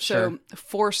state. Sure. So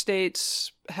 4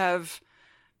 states have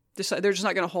decided they're just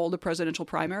not going to hold a presidential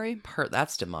primary.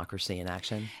 That's democracy in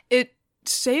action. It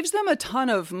saves them a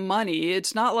ton of money.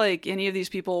 It's not like any of these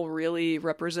people really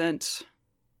represent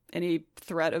any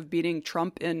threat of beating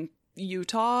Trump in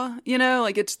Utah.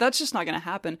 That's just not going to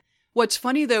happen. What's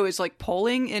funny, though, is like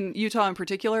polling in Utah in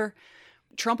particular,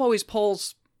 Trump always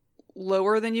polls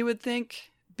lower than you would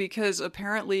think because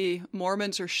apparently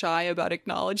Mormons are shy about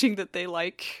acknowledging that they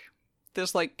like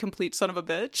this complete son of a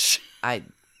bitch.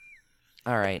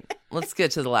 All right. Let's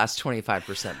get to the last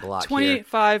 25% block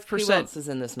 25%. Who else is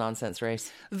in this nonsense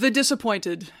race? The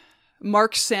disappointed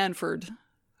Mark Sanford,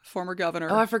 former governor.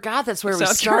 Oh, I forgot that's where we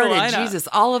started. Carolina. Jesus,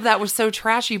 all of that was so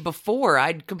trashy before.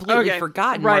 I'd completely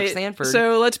forgotten Mark Sanford.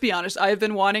 So let's be honest. I've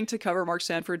been wanting to cover Mark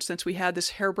Sanford since we had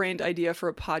this harebrained idea for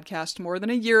a podcast more than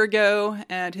a year ago,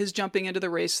 and his jumping into the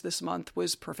race this month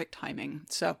was perfect timing.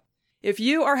 So if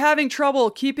you are having trouble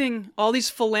keeping all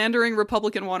these philandering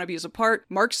Republican wannabes apart,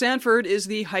 Mark Sanford is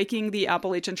the hiking the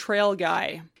Appalachian Trail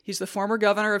guy. He's the former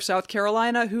governor of South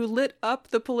Carolina who lit up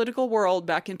the political world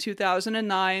back in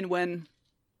 2009 when,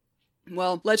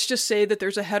 well, let's just say that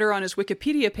there's a header on his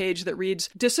Wikipedia page that reads,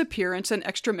 "Disappearance and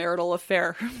extramarital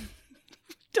affair."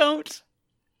 Don't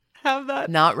have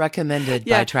that. Not recommended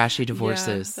by Trashy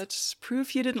Divorces. Yeah, that's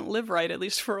proof you didn't live right, at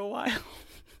least for a while.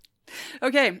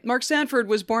 Okay, Mark Sanford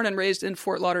was born and raised in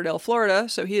Fort Lauderdale, Florida,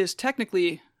 so he is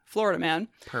technically Florida man.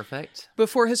 Perfect.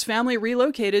 Before his family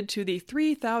relocated to the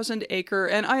 3,000-acre,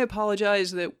 and I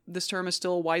apologize that this term is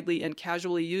still widely and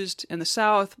casually used in the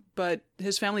South, but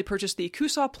his family purchased the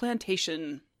Coosaw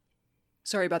Plantation.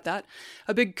 Sorry about that.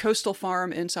 A big coastal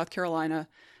farm in South Carolina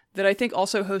that I think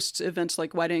also hosts events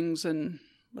like weddings and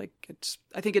I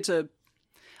think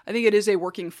it is a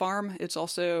working farm. It's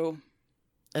also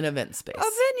an event space.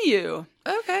 A venue.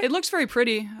 Okay. It looks very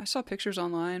pretty. I saw pictures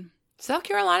online. South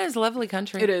Carolina is a lovely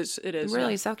country. It is.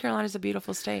 Really, South Carolina is a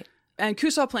beautiful state. And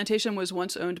Coosaw Plantation was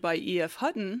once owned by E.F.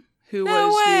 Hutton, who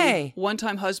was the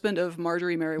one-time husband of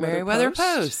Marjorie Merriweather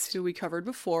Post, who we covered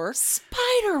before.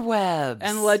 Spiderwebs.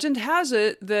 And legend has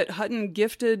it that Hutton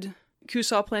gifted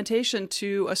Coosaw Plantation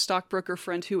to a stockbroker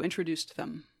friend who introduced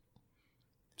them.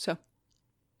 So.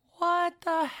 What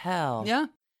the hell? Yeah.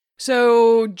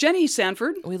 So, Jenny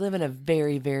Sanford. We live in a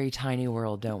very, very tiny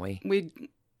world, don't we?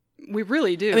 We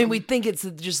really do. I mean, we think it's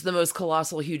just the most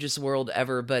colossal, hugest world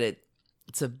ever, but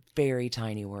it's a very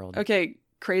tiny world. Okay,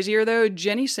 crazier though,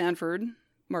 Jenny Sanford,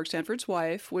 Mark Sanford's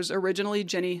wife, was originally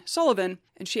Jenny Sullivan,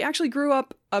 and she actually grew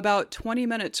up about 20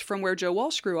 minutes from where Joe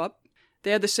Walsh grew up. They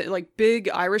had this big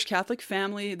Irish Catholic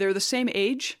family. They're the same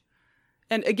age.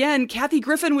 And again, Kathy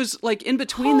Griffin was in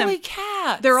between them. Holy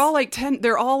cats. They're all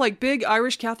they're all big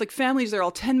Irish Catholic families. They're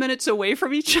all 10 minutes away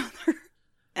from each other.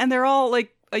 And they're all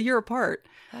a year apart.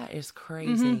 That is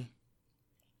crazy. Mm-hmm.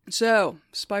 So,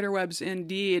 spiderwebs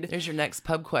indeed. There's your next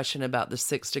pub question about the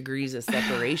 6 degrees of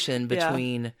separation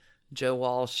between Joe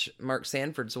Walsh, Mark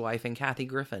Sanford's wife, and Kathy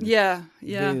Griffin. Yeah,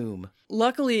 yeah. Boom.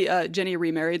 Luckily, Jenny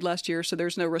remarried last year, so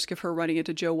there's no risk of her running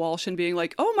into Joe Walsh and being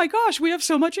like, oh my gosh, we have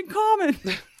so much in common.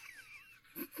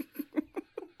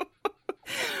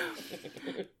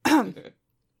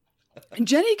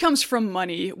 Jenny comes from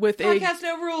money with Podcast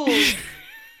No Rules.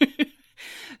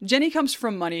 Jenny comes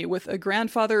from money with a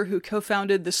grandfather who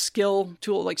co-founded the skill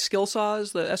tool, like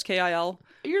Skillsaws, the SKIL.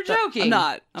 You're joking. I'm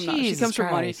not. She comes from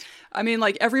money. Christ. I mean,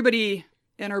 like, everybody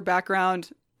in her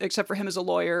background, except for him as a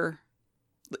lawyer,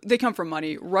 they come from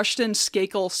money. Rushton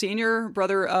Skakel Sr.,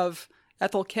 brother of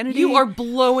Ethel Kennedy. You are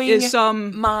blowing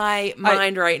my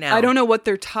mind right now. I don't know what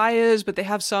their tie is, but they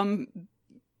have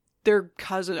their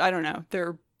cousin, I don't know.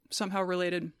 They're somehow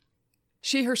related.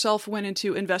 She herself went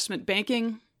into investment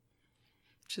banking,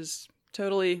 which is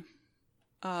totally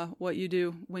what you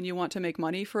do when you want to make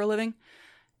money for a living.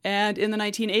 And in the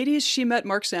 1980s, she met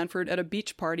Mark Sanford at a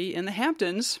beach party in the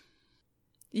Hamptons.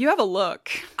 You have a look.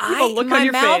 You have a look on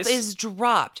your face. My mouth is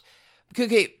dropped.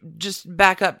 Okay, just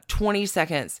back up 20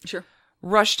 seconds. Sure.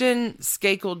 Rushton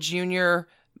Skakel Jr.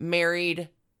 married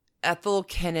Ethel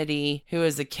Kennedy, who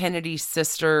is a Kennedy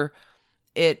sister.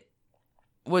 It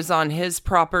was on his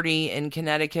property in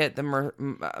Connecticut. The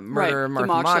murder of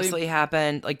Martha Moxley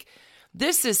happened. Like,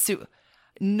 this is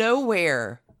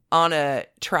nowhere on a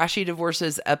Trashy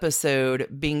Divorces episode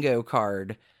bingo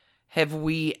card have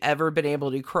we ever been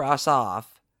able to cross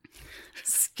off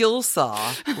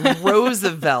Skillsaw,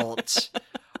 Roosevelt,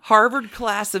 Harvard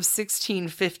class of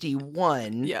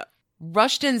 1651,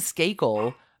 Rushton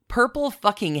Skakel, Purple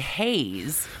fucking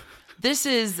Haze. This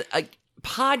is a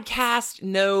podcast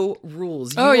No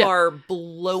Rules. You are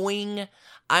blowing.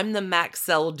 I'm the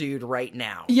Maxell dude right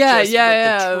now. Yeah, just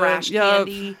with the trash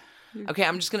candy. Okay,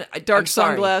 I'm just gonna dark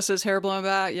sunglasses, hair blown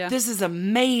back. Yeah, this is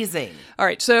amazing. All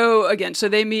right, so again,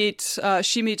 they meet.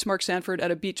 She meets Mark Sanford at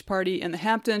a beach party in the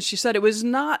Hamptons. She said it was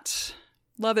not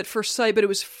love at first sight, but it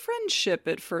was friendship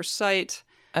at first sight.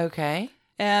 Okay,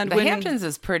 and the Hamptons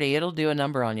is pretty. It'll do a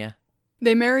number on you.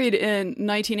 They married in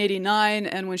 1989,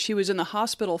 and when she was in the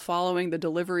hospital following the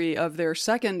delivery of their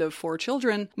second of 4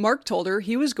 children, Mark told her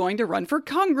he was going to run for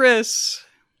Congress.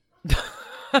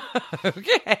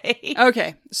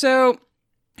 Okay. So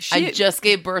I just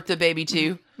gave birth to baby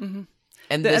 2. Mm-hmm.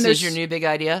 And this is your new big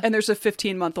idea? And there's a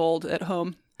 15-month-old at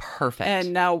home. Perfect.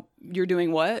 And now you're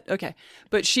doing what? Okay.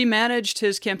 But she managed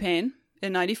his campaign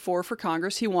in 94 for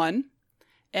Congress. He won.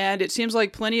 And it seems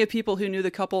like plenty of people who knew the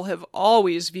couple have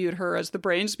always viewed her as the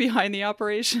brains behind the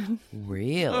operation.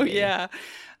 Really? Oh, yeah.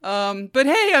 But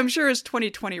hey, I'm sure his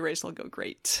 2020 race will go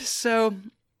great. So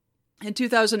in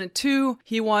 2002,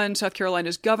 he won South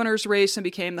Carolina's governor's race and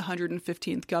became the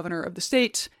 115th governor of the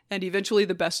state, and eventually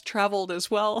the best traveled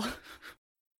as well.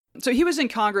 So he was in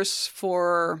Congress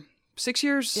for 6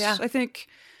 years, I think.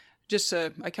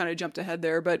 I kind of jumped ahead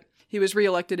there, but he was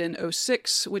reelected in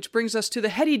 2006, which brings us to the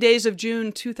heady days of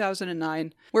June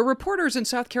 2009, where reporters in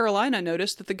South Carolina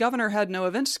noticed that the governor had no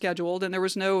events scheduled and there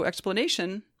was no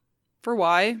explanation for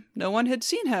why no one had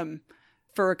seen him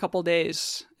for a couple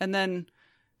days, and then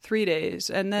 3 days,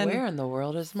 and then where in the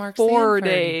world is Mark 4 Sanford?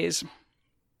 days.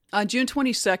 On June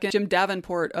 22nd, Jim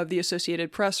Davenport of the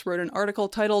Associated Press wrote an article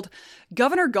titled,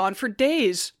 "Governor Gone for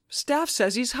Days. Staff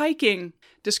Says He's Hiking,"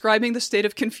 describing the state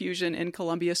of confusion in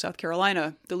Columbia, South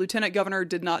Carolina. The lieutenant governor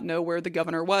did not know where the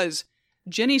governor was.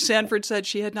 Jenny Sanford said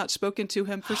she had not spoken to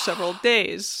him for several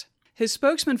days. His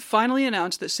spokesman finally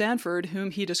announced that Sanford,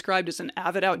 whom he described as an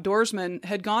avid outdoorsman,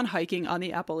 had gone hiking on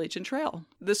the Appalachian Trail.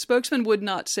 The spokesman would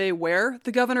not say where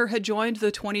the governor had joined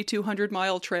the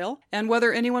 2,200-mile trail and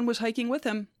whether anyone was hiking with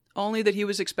him, only that he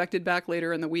was expected back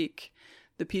later in the week.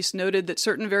 The piece noted that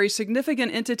certain very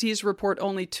significant entities report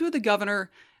only to the governor,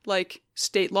 like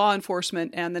state law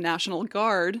enforcement and the National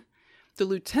Guard. The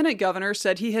lieutenant governor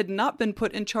said he had not been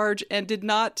put in charge and did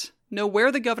not know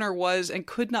where the governor was and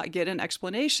could not get an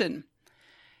explanation.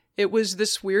 It was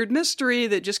this weird mystery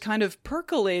that just kind of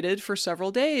percolated for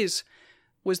several days.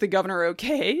 Was the governor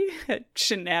okay? Had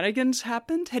shenanigans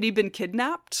happened? Had he been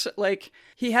kidnapped? Like,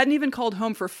 he hadn't even called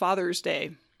home for Father's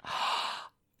Day.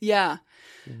 Yeah.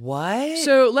 What?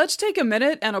 So let's take a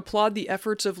minute and applaud the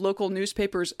efforts of local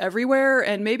newspapers everywhere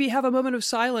and maybe have a moment of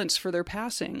silence for their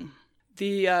passing.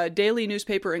 The daily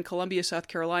newspaper in Columbia, South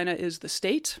Carolina is The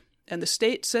State, and The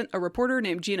State sent a reporter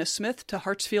named Gina Smith to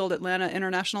Hartsfield Atlanta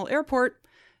International Airport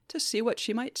to see what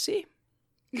she might see.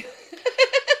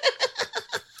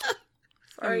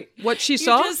 Sorry. What she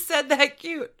saw? You just said that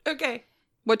cute. Okay.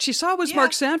 What she saw was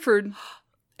Mark Sanford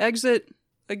exit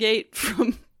a gate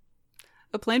from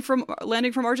a plane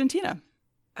landing from Argentina.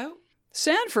 Oh.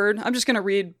 Sanford, I'm just going to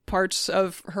read parts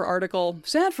of her article.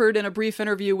 Sanford, in a brief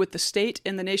interview with The State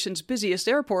in the nation's busiest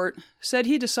airport, said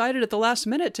he decided at the last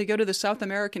minute to go to the South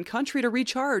American country to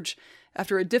recharge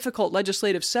after a difficult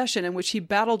legislative session in which he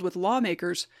battled with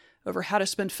lawmakers over how to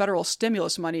spend federal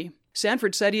stimulus money.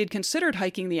 Sanford said he had considered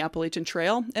hiking the Appalachian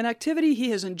Trail, an activity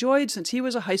he has enjoyed since he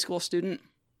was a high school student.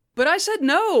 But I said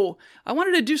no. I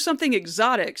wanted to do something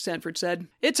exotic, Sanford said.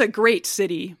 It's a great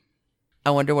city. I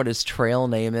wonder what his trail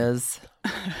name is.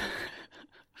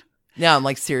 Now I'm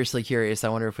like seriously curious. I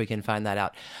wonder if we can find that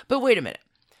out. But wait a minute.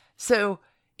 So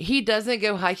he doesn't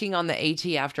go hiking on the AT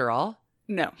after all?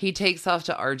 No. He takes off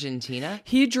to Argentina?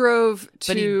 He drove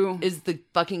to... But he is the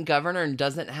fucking governor and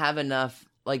doesn't have enough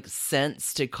like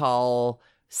sense to call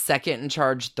second in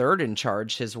charge, third in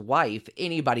charge, his wife,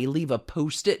 anybody, leave a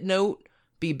Post-it note,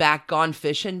 be back gone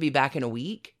fishing, be back in a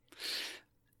week?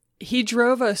 He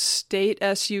drove a state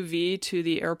SUV to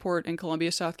the airport in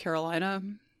Columbia, South Carolina,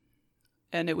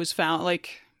 and it was found,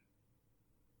 like,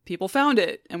 people found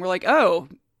it, and we're like, oh,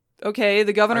 okay,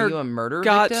 the governor Are you a murder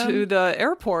got victim? to the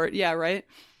airport. Yeah, right?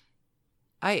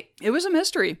 It was a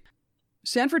mystery.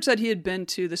 Sanford said he had been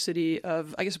to the city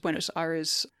of, I guess, Buenos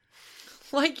Aires.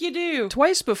 Like you do.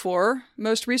 Twice before,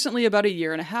 most recently about 1.5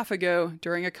 years ago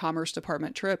during a Commerce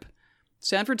Department trip.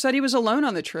 Sanford said he was alone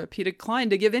on the trip. He declined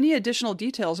to give any additional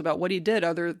details about what he did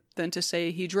other than to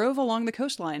say he drove along the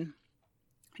coastline.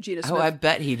 Gina Smith. Oh, I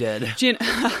bet he did. Gina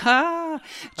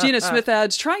Smith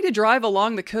adds, trying to drive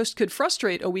along the coast could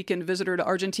frustrate a weekend visitor to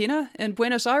Argentina. In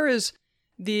Buenos Aires,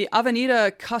 the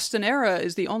Avenida Costanera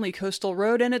is the only coastal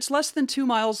road, and it's less than 2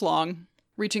 miles long.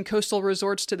 Reaching coastal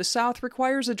resorts to the south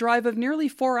requires a drive of nearly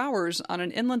 4 hours on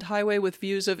an inland highway with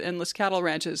views of endless cattle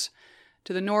ranches.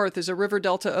 To the north is a river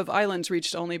delta of islands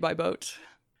reached only by boat.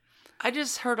 I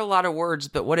just heard a lot of words,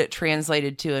 but what it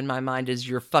translated to in my mind is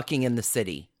you're fucking in the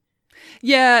city.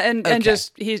 Yeah, and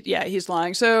just, he's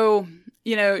lying. So,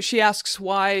 she asks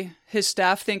why his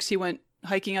staff thinks he went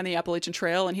hiking on the Appalachian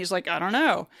Trail, and he's like, I don't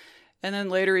know. And then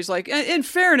later he's like, in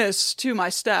fairness to my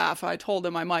staff, I told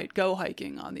them I might go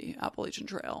hiking on the Appalachian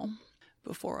Trail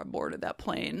before I boarded that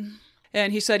plane.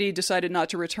 And he said he decided not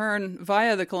to return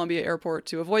via the Columbia airport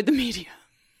to avoid the media.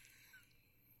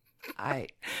 I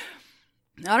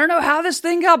don't know how this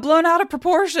thing got blown out of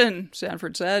proportion,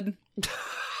 Sanford said.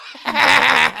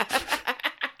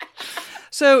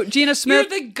 So Gina Smith...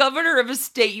 You're the governor of a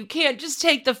state. You can't just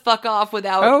take the fuck off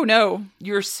without... Oh, no.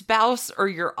 Your spouse or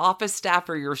your office staff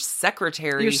or your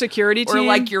secretary. Your security team. Or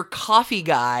like your coffee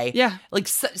guy. Yeah. Like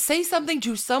say something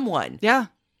to someone. Yeah.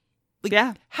 Like,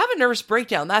 yeah. Have a nervous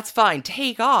breakdown. That's fine.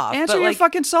 Take off. Answer your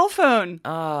fucking cell phone.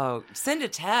 Oh, send a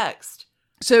text.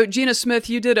 So, Gina Smith,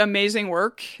 you did amazing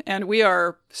work, and we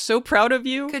are so proud of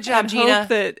you. Good job, and Gina. Hope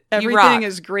that everything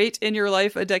is great in your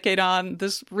life a decade on.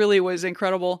 This really was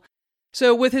incredible.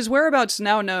 So, with his whereabouts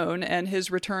now known and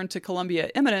his return to Columbia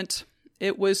imminent,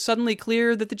 it was suddenly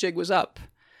clear that the jig was up.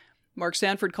 Mark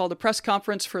Sanford called a press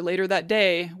conference for later that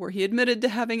day, where he admitted to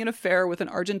having an affair with an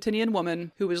Argentinian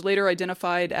woman who was later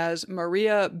identified as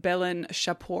Maria Belén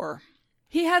Chapur.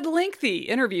 He had lengthy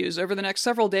interviews over the next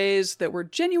several days that were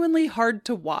genuinely hard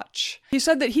to watch. He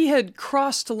said that he had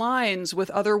crossed lines with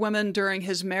other women during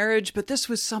his marriage, but this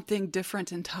was something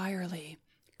different entirely.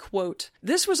 Quote,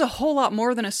 "This was a whole lot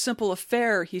more than a simple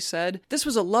affair," he said. "This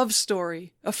was a love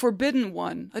story, a forbidden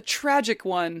one, a tragic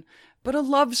one, but a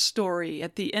love story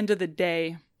at the end of the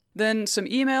day." Then some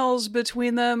emails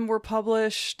between them were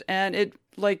published, and it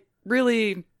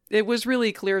was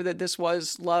really clear that this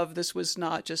was love. This was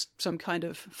not just some kind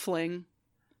of fling.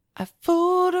 I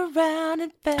fooled around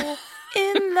and fell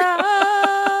in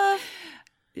love.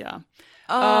 Yeah.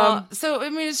 So,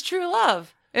 I mean, it's true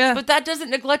love. Yeah. But that doesn't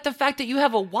neglect the fact that you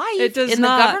have a wife in the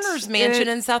governor's mansion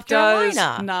in South Carolina. It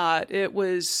does not. It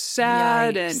was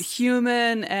sad and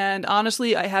human. And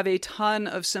honestly, I have a ton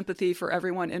of sympathy for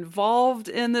everyone involved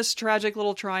in this tragic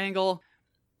little triangle.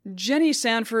 Jenny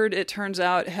Sanford, it turns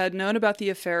out, had known about the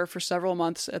affair for several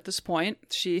months at this point.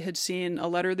 She had seen a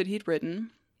letter that he'd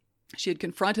written. She had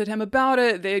confronted him about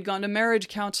it. They had gone to marriage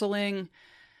counseling.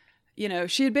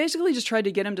 She had basically just tried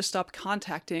to get him to stop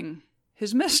contacting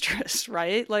his mistress,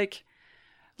 right? Like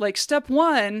step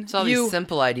one, it's all these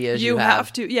simple ideas you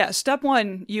have to. Yeah, step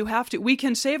one, you have to. We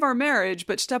can save our marriage,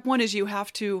 but step one is you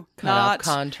have to cut off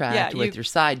contract with your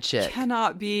side chick.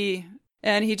 Cannot be,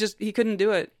 and he couldn't do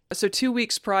it. So 2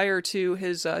 weeks prior to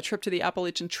his trip to the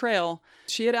Appalachian Trail,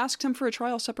 she had asked him for a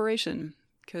trial separation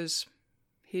because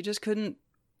he just couldn't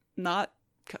not.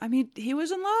 I mean, he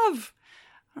was in love.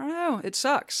 I don't know. It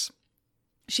sucks.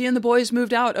 She and the boys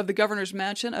moved out of the governor's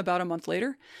mansion about a month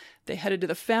later. They headed to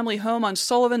the family home on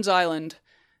Sullivan's Island.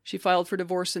 She filed for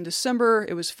divorce in December.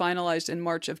 It was finalized in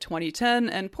March of 2010,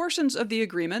 and portions of the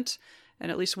agreement,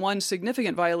 and at least one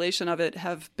significant violation of it,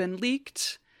 have been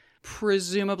leaked,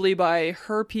 presumably by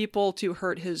her people to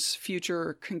hurt his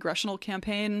future congressional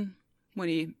campaign when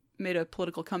he made a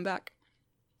political comeback.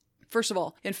 First of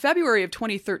all, in February of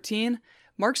 2013,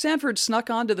 Mark Sanford snuck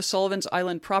onto the Sullivan's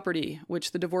Island property,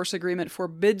 which the divorce agreement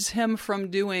forbids him from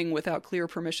doing without clear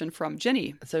permission from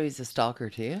Jenny. So he's a stalker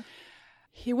too?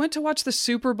 He went to watch the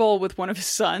Super Bowl with one of his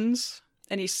sons,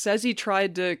 and he says he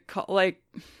tried to call, like,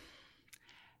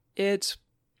 it's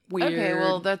weird. Okay,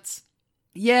 well, that's...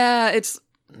 Yeah, it's...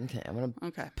 Okay, I'm going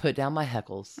Okay. to put down my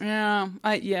heckles. Yeah,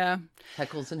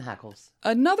 Heckles and hackles.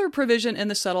 Another provision in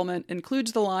the settlement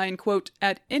includes the line, quote,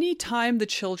 "At any time the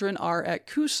children are at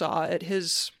Coosaw at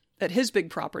his big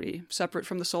property, separate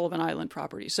from the Sullivan Island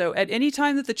property. So at any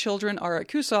time that the children are at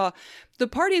Coosaw, the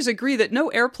parties agree that no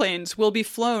airplanes will be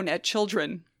flown at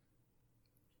children."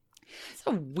 It's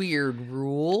a weird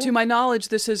rule. To my knowledge,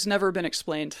 this has never been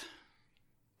explained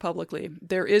publicly.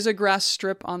 There is a grass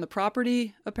strip on the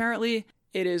property, apparently.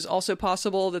 It is also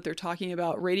possible that they're talking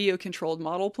about radio-controlled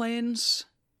model planes,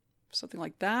 something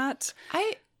like that.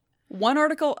 One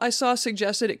article I saw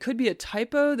suggested it could be a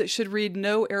typo that should read,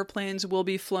 "No airplanes will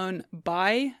be flown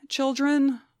by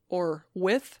children," or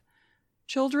 "with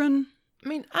children." I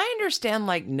mean, I understand,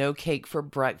 like, no cake for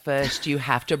breakfast. You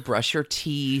have to brush your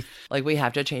teeth. Like, we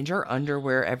have to change our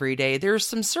underwear every day. There's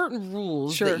some certain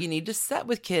rules that you need to set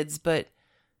with kids, but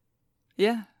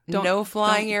yeah, no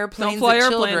flying airplanes don't fly at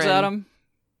airplanes children. at them.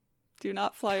 Do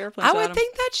not fly airplanes at I them. would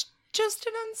think that's just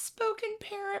an unspoken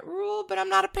parent rule, but I'm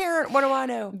not a parent. What do I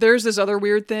know? There's this other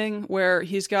weird thing where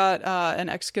he's got an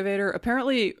excavator.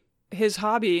 Apparently, his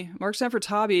hobby, Mark Sanford's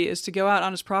hobby, is to go out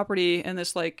on his property in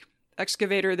this, like,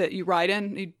 excavator that you ride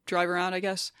in, you drive around, I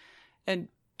guess, and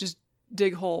just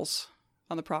dig holes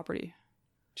on the property.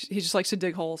 He just likes to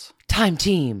dig holes. Time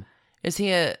team. Is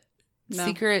he a No.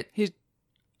 secret He's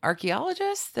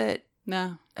archaeologist that...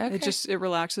 no. Okay. It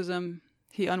relaxes him.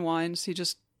 He unwinds. He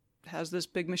just has this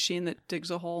big machine that digs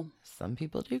a hole. Some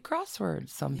people do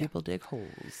crosswords. Some people dig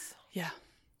holes. Yeah.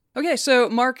 Okay, so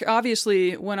Mark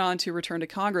obviously went on to return to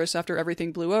Congress after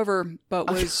everything blew over, but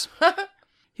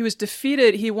he was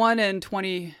defeated. He won in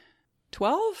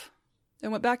 2012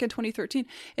 and went back in 2013.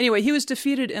 Anyway, he was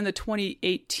defeated in the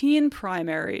 2018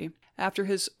 primary after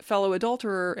his fellow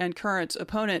adulterer and current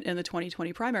opponent in the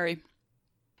 2020 primary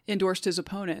endorsed his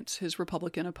opponent, his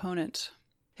Republican opponent.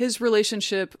 His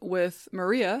relationship with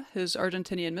Maria, his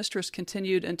Argentinian mistress,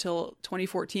 continued until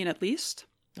 2014 at least.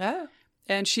 Oh.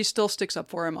 And she still sticks up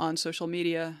for him on social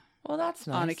media. Well, that's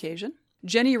nice. On occasion.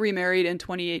 Jenny remarried in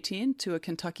 2018 to a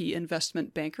Kentucky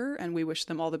investment banker, and we wish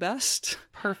them all the best.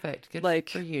 Perfect. Good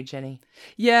for you, Jenny.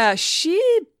 Yeah, she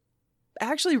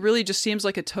actually really just seems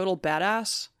like a total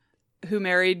badass who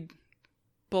married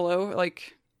below,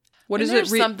 like... What is it?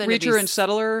 Reacher and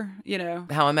settler, you know.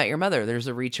 How I Met Your Mother. There's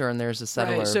a reacher and there's a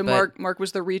settler. Right. So Mark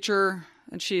was the reacher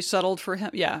and she settled for him.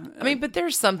 Yeah. I mean, but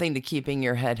there's something to keeping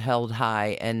your head held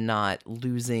high and not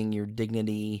losing your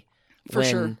dignity. For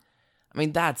sure. I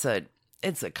mean,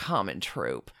 it's a common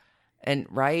trope. And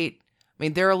right? I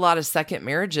mean, there are a lot of second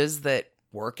marriages that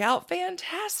work out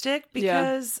fantastic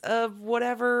because of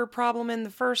whatever problem in the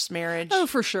first marriage. Oh,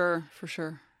 for sure. For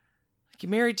sure. Like you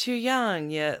married too young,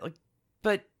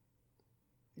 but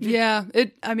yeah,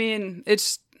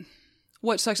 it's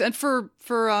what sucks. And for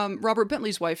Robert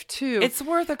Bentley's wife too. It's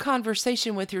worth a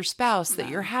conversation with your spouse that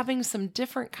you're having some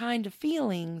different kind of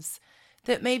feelings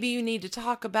that maybe you need to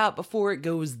talk about before it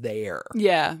goes there.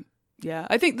 Yeah. Yeah.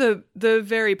 I think the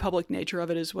very public nature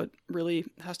of it is what really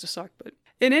has to suck. But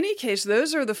in any case,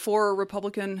 those are the 4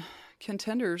 Republican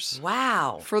contenders.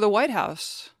 Wow. For the White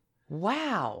House.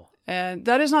 Wow. And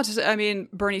that is not to say, I mean,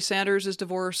 Bernie Sanders is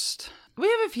divorced. We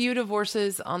have a few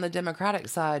divorces on the Democratic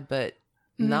side, but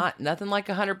nothing like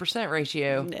 100%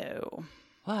 ratio. No.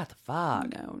 What the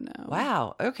fuck? No.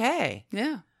 Wow. Okay.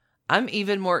 Yeah. I'm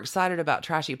even more excited about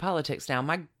trashy politics now.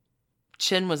 My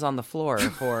chin was on the floor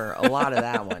for a lot of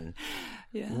that one.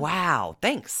 Yeah. Wow.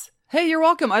 Thanks. Hey, you're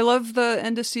welcome. I love the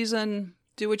end of season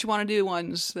do what you want to do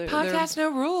ones. Podcast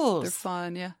No Rules. They're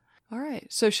fun. Yeah. All right.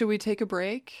 So should we take a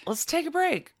break? Let's take a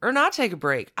break or not take a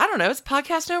break. I don't know. It's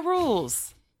Podcast No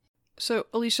Rules. So,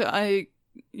 Alicia,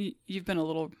 you've been a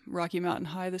little Rocky Mountain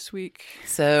High this week.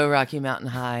 So Rocky Mountain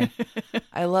High.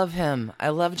 I love him. I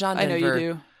love John Denver. I know you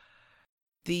do.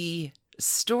 The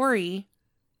story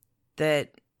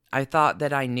that I thought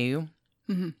that I knew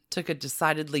took a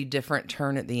decidedly different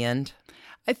turn at the end.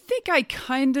 I think I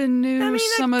kind of knew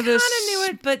some of this. I kind of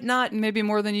knew it, but not... Maybe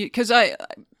more than you. Because I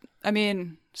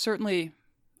mean, certainly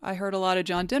I heard a lot of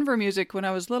John Denver music when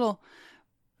I was little.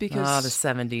 because the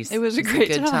 70s. It was a It's great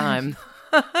good time.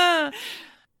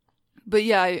 But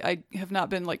yeah, I have not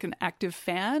been like an active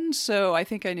fan, so I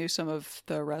think I knew some of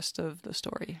the rest of the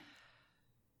story.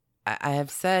 I have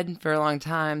said for a long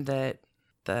time that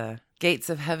the gates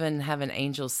of heaven have an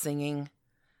angel singing.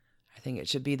 I think it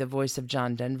should be the voice of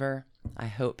John Denver. I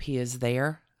hope he is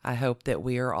there. I hope that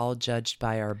we are all judged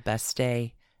by our best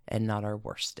day and not our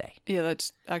worst day. Yeah,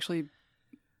 that's actually,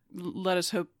 let us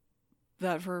hope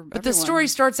that for But everyone. the story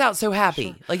starts out so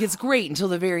happy. Sure. Like, it's great until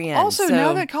the very end. Also, so,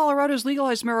 now that Colorado's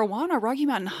legalized marijuana, Rocky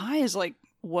Mountain High is like,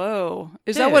 whoa.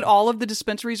 Is that Dude. what all of the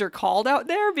dispensaries are called out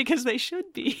there? Because they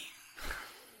should be.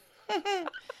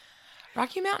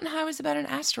 Rocky Mountain High was about an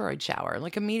asteroid shower,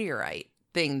 like a meteorite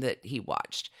thing that he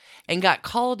watched, and got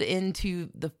called into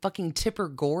the fucking Tipper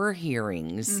Gore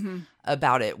hearings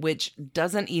about it, which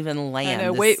doesn't even land. I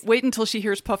know. Wait until she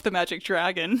hears Puff the Magic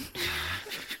Dragon.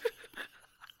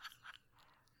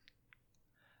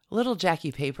 Little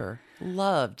Jackie Paper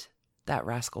loved that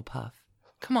Rascal Puff.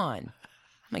 Come on.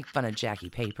 Make fun of Jackie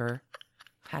Paper.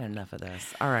 Had enough of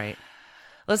this. All right.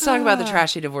 Let's talk about the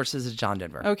trashy divorces of John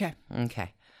Denver. Okay.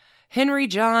 Okay. Henry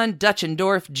John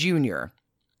Dutchendorf Jr.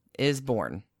 is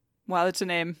born. Wow, that's a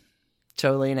name.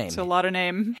 Totally a name. It's a lot of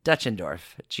name. Dutchendorf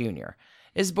Jr.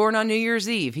 is born on New Year's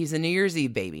Eve. He's a New Year's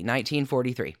Eve baby,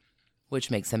 1943,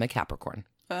 which makes him a Capricorn.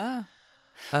 Oh,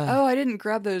 I didn't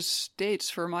grab those dates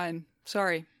for mine.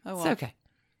 Sorry. Oh, well. It's okay.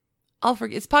 I'll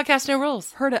forget. It's podcast no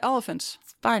rules. Herd of elephants.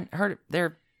 It's fine. Heard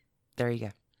it. There you go.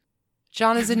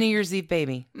 John is a New Year's Eve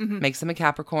baby. Makes him a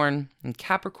Capricorn. And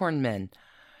Capricorn men.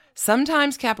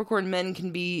 Sometimes Capricorn men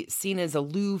can be seen as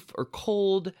aloof or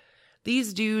cold.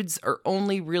 These dudes are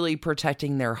only really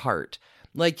protecting their heart.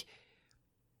 Like,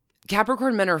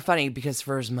 Capricorn men are funny because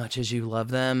for as much as you love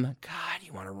them, God,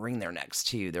 you want to wring their necks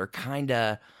too. They're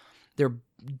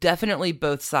definitely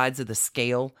both sides of the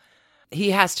scale.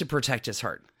 He has to protect his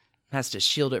heart. Has to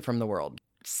shield it from the world.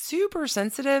 Super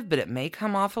sensitive, but it may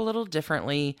come off a little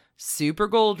differently. Super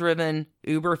goal-driven,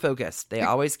 uber-focused. They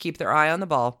always keep their eye on the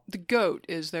ball. The goat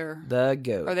is there. The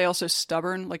goat. Are they also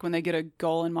stubborn? Like when they get a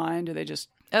goal in mind, do they just...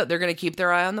 Oh, they're going to keep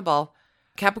their eye on the ball.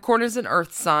 Capricorn is an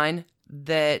earth sign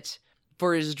that,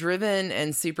 for as driven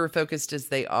and super focused as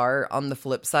they are, on the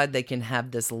flip side, they can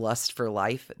have this lust for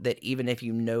life that even if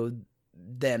you know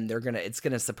them, it's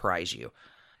going to surprise you.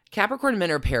 Capricorn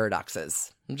men are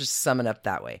paradoxes. I'm just summing up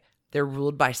that way. They're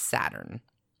ruled by Saturn,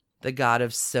 the god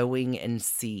of sowing and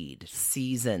seed,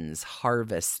 seasons,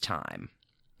 harvest time.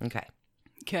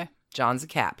 Okay. John's a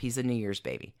Cap. He's a New Year's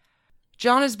baby.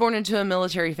 John is born into a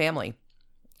military family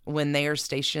when they are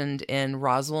stationed in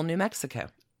Roswell, New Mexico.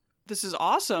 This is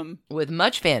awesome. With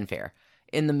much fanfare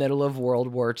in the middle of World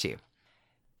War II.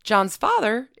 John's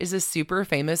father is a super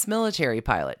famous military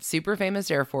pilot, super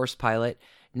famous Air Force pilot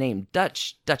named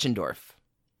Dutchendorf.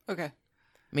 Okay.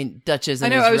 I mean, Dutch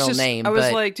isn't his real name. I was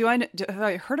like, have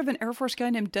I heard of an Air Force guy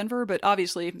named Denver? But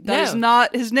obviously, that is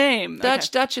not his name.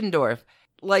 Dutchendorf,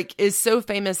 is so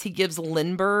famous, he gives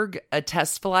Lindbergh a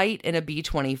test flight in a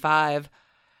B-25.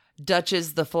 Dutch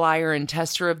is the flyer and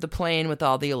tester of the plane with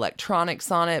all the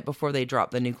electronics on it before they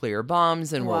drop the nuclear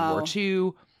bombs in World War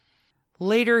II.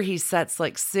 Later, he sets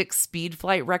 6 speed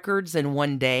flight records in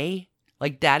one day.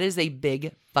 That is a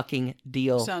big fucking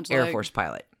deal. Air Force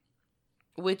pilot.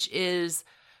 Which is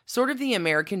sort of the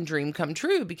American dream come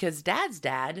true because Dad's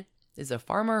dad is a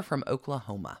farmer from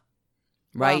Oklahoma.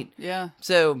 Right? Wow, yeah.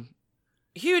 So,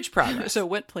 huge progress. So,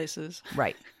 wet places.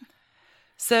 Right.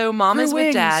 So, Mom is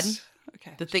with Dad.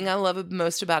 Okay. The thing I love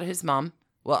most about his mom,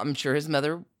 well, I'm sure his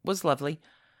mother was lovely.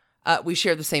 We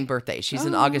share the same birthday. She's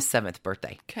an August 7th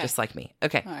birthday, just like me.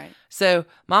 Okay. All right. So,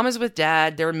 Mom is with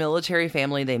Dad. They're a military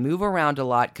family. They move around a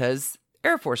lot because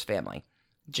Air Force family.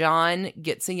 John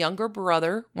gets a younger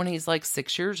brother when he's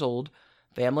 6 years old.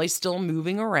 Family's still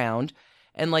moving around.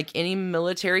 And like any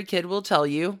military kid will tell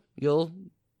you, you'll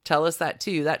tell us that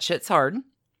too, that shit's hard.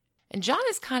 And John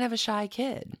is kind of a shy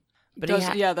kid. But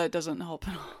that doesn't help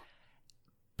at all.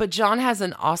 But John has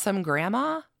an awesome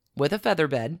grandma with a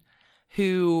featherbed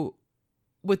who,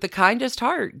 with the kindest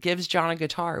heart, gives John a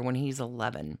guitar when he's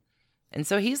 11. And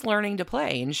so he's learning to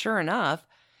play. And sure enough,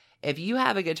 if you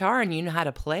have a guitar and you know how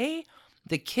to play,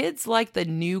 the kids like the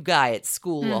new guy at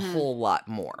school a whole lot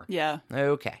more. Yeah.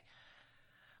 Okay.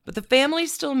 But the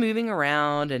family's still moving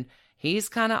around and he's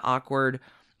kind of awkward.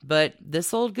 But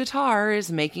this old guitar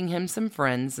is making him some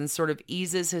friends and sort of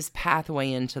eases his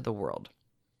pathway into the world.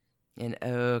 And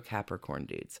Capricorn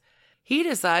dudes. He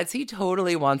decides he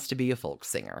totally wants to be a folk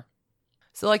singer.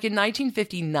 So in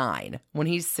 1959, when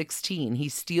he's 16, he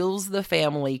steals the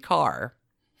family car,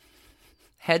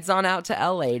 heads on out to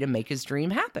LA to make his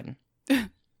dream happen.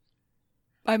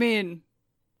 I mean,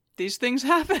 these things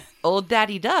happen. Old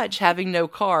Daddy Dutch, having no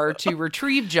car to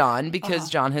retrieve John because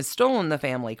John has stolen the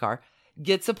family car,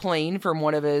 gets a plane from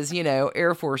one of his,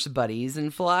 Air Force buddies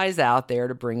and flies out there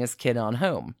to bring his kid on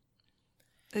home.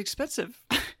 Expensive.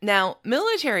 Now,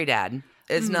 military dad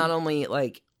is not only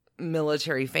like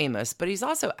military famous, but he's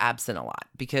also absent a lot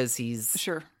because he's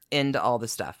into all the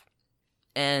stuff.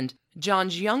 And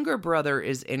John's younger brother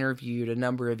is interviewed a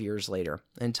number of years later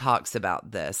and talks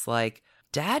about this. Like,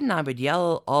 Dad and I would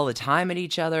yell all the time at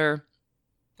each other.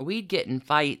 We'd get in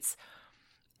fights,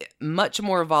 much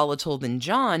more volatile than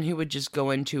John, who would just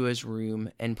go into his room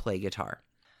and play guitar.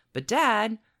 But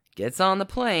Dad gets on the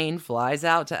plane, flies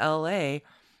out to LA,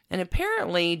 and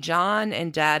apparently John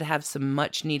and Dad have some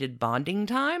much needed bonding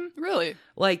time. Really?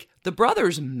 Like, the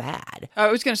brother's mad. I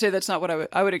was going to say that's not what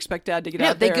I would expect Dad to get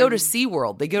out there. Yeah, they go to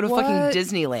SeaWorld. They go to fucking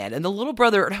Disneyland. And the little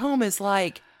brother at home is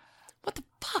like, what the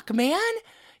fuck, man?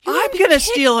 I'm going to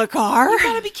steal a car? You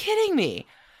gotta be kidding me.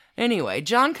 Anyway,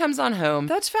 John comes on home.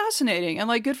 That's fascinating. And,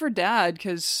 like, good for Dad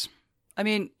because, I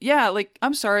mean, yeah, like,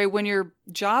 I'm sorry, when your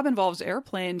job involves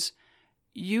airplanes,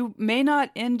 you may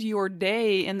not end your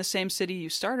day in the same city you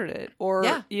started it,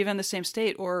 or even the same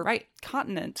state or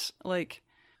continent. Like,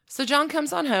 so John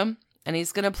comes on home, and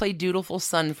he's going to play Dutiful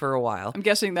Son for a while. I'm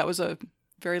guessing that was a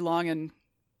very long and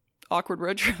awkward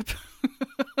road trip.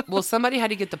 Well, somebody had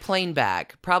to get the plane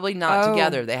back. Probably not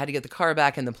together. They had to get the car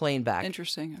back and the plane back.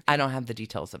 Interesting. Okay. I don't have the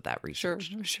details of that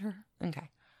research. Sure. Okay.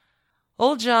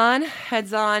 Old John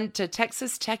heads on to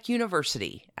Texas Tech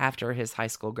University after his high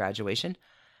school graduation.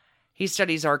 He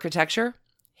studies architecture.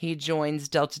 He joins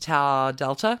Delta Tau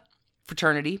Delta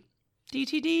fraternity,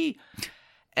 DTD.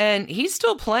 And he's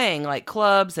still playing like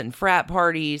clubs and frat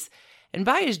parties. And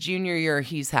by his junior year,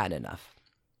 he's had enough.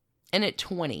 And at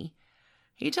 20,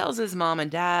 he tells his mom and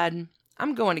dad,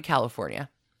 I'm going to California.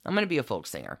 I'm going to be a folk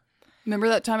singer. Remember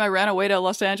that time I ran away to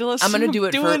Los Angeles? I'm going to do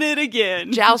it Doing it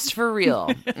again. Joust for real.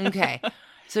 Okay.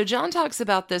 So John talks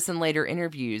about this in later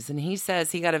interviews, and he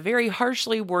says he got a very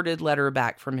harshly worded letter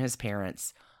back from his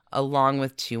parents, along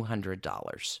with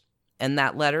 $200. And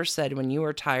that letter said, when you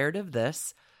are tired of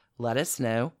this, let us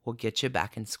know. We'll get you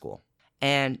back in school.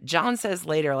 And John says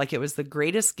later, like, it was the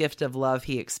greatest gift of love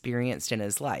he experienced in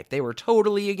his life. They were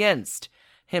totally against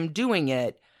him doing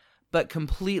it, but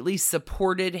completely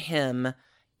supported him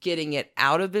getting it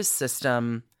out of his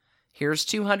system. Here's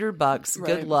 $200. Right.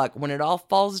 Good luck. When it all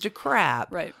falls to crap,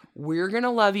 right, we're going to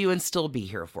love you and still be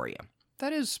here for you.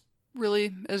 That is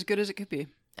really as good as it could be.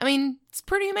 I mean, it's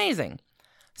pretty amazing.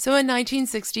 So in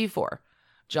 1964,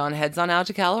 John heads on out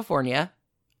to California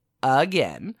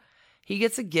again. He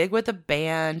gets a gig with a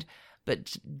band,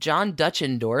 but John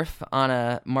Dutchendorf on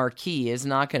a marquee is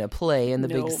not going to play in the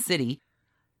big city.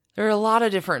 There are a lot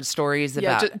of different stories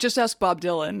about... Yeah, just ask Bob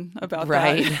Dylan about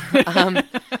that.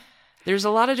 There's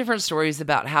a lot of different stories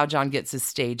about how John gets his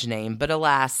stage name, but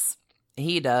alas,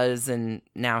 he does, and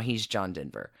now he's John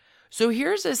Denver. So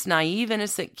here's this naive,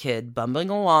 innocent kid bumbling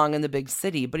along in the big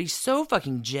city, but he's so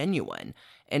fucking genuine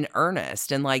and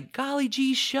earnest and like, golly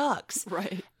gee shucks.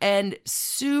 Right. And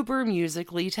super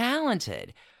musically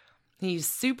talented. He's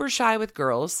super shy with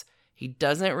girls. He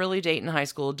doesn't really date in high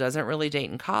school, doesn't really date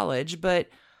in college, but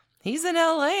he's in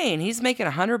LA and he's making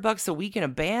 $100 a week in a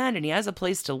band and he has a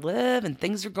place to live and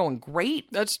things are going great.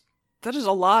 That is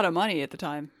a lot of money at the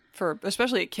time for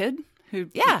especially a kid who,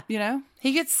 you know.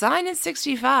 He gets signed at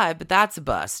 65, but that's a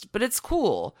bust. But it's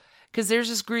cool because there's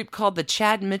this group called the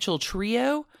Chad Mitchell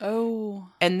Trio. Oh.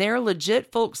 And they're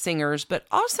legit folk singers, but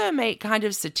also make kind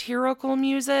of satirical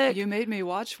music. You made me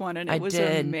watch one and it was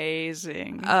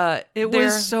amazing. It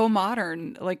was so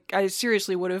modern. Like, I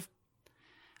seriously would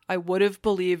have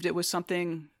believed it was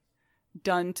something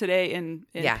done today in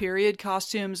period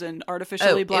costumes and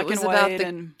artificially black and white.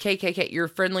 And KKK, your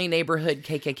friendly neighborhood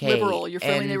KKK. Liberal, your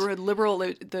friendly neighborhood liberal.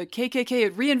 The KKK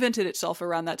had reinvented itself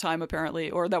around that time,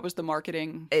 apparently, or that was the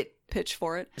marketing pitch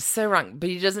for it. So wrong, but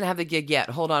he doesn't have the gig yet.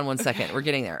 Hold on one second. We're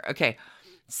getting there. Okay.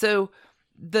 So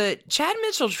the Chad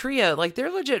Mitchell Trio, like, they're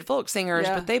legit folk singers,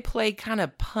 but they play kind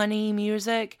of punny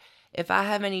music. If I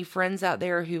have any friends out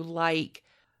there who like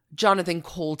Jonathan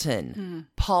Colton,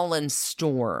 Paul and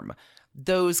Storm,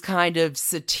 those kind of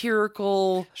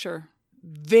satirical,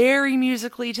 very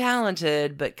musically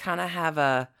talented, but kind of have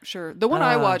a... Sure. The one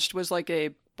I watched was like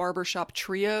a barbershop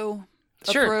trio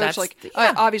approach.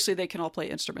 Obviously they can all play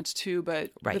instruments too,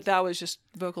 but that was just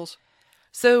vocals.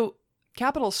 So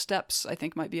Capitol Steps, I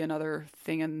think, might be another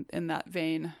thing in that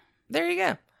vein. There you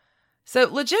go. So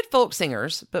legit folk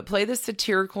singers, but play the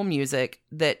satirical music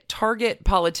that target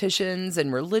politicians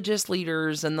and religious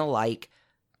leaders and the like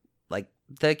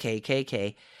the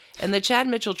KKK. And the Chad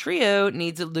Mitchell Trio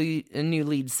needs a new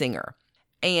lead singer.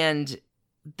 And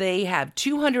they have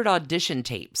 200 audition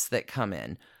tapes that come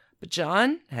in. But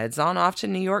John heads on off to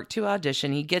New York to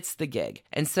audition. He gets the gig.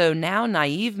 And so now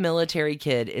Naive Military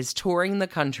Kid is touring the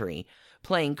country,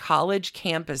 playing college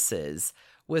campuses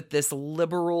with this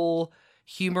liberal,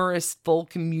 humorous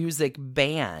folk music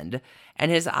band. And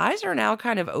his eyes are now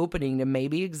kind of opening to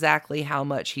maybe exactly how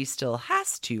much he still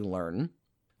has to learn.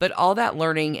 But all that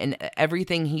learning and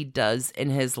everything he does in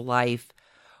his life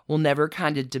will never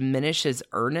kind of diminish his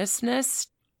earnestness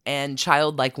and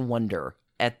childlike wonder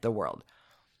at the world.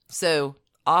 So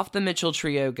off the Mitchell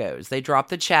Trio goes. They drop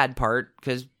the Chad part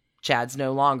because Chad's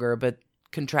no longer, but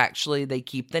contractually they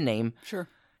keep the name. Sure.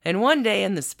 And one day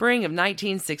in the spring of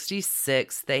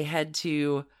 1966, they head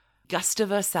to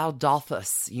Gustavus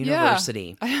Adolphus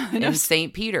University in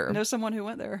St. Peter. I know someone who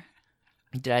went there.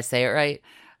 Did I say it right?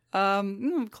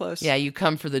 Close. Yeah, you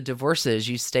come for the divorces,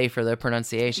 you stay for the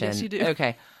pronunciation. Yes, you do.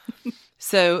 Okay.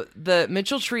 So the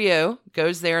Mitchell Trio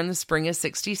goes there in the spring of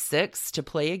 66 to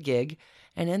play a gig.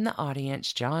 And in the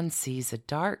audience, John sees a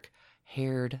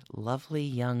dark-haired, lovely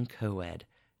young co-ed,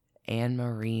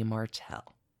 Anne-Marie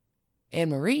Martel.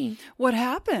 Anne-Marie. What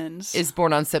happens? Is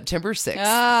born on September 6th,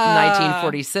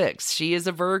 1946. She is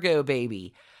a Virgo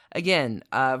baby. Again,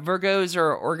 Virgos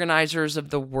are organizers of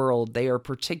the world. They are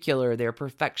particular. They're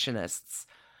perfectionists.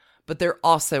 But they're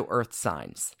also earth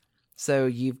signs. So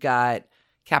you've got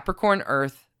Capricorn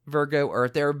Earth, Virgo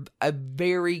Earth. They're a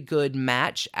very good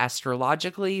match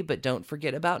astrologically, but don't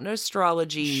forget about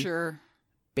nostrology. Sure.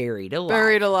 Buried alive.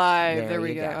 Buried alive. There we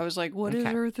you go. I was like, what is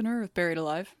Earth and Earth? Buried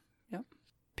alive. Yep.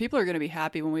 People are going to be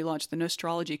happy when we launch the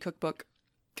Nostrology cookbook.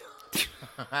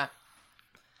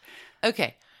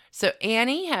 Okay. So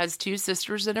Annie has 2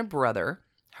 sisters and a brother.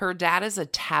 Her dad is a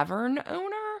tavern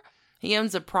owner. He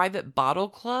owns a private bottle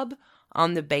club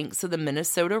on the banks of the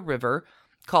Minnesota River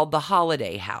called the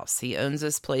Holiday House. He owns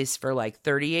this place for like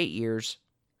 38 years.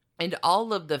 And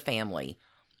all of the family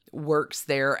works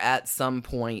there at some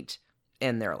point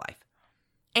in their life.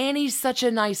 Annie's such a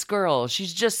nice girl.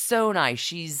 She's just so nice.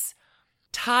 She's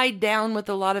tied down with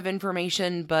a lot of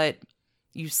information, but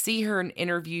you see her in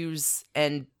interviews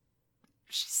and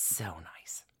she's so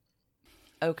nice.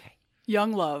 Okay.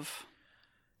 Young love.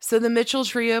 So the Mitchell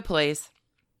Trio plays.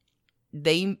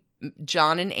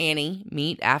 John and Annie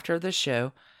meet after the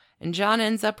show, and John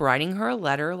ends up writing her a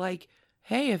letter like,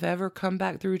 hey, if I ever come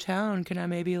back through town, can I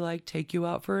maybe like take you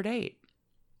out for a date?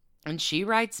 And she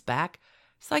writes back,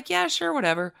 it's like, yeah, sure,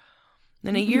 whatever.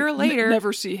 Then a year later.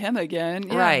 Never see him again.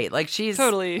 Yeah. Right. Like she's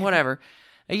totally whatever.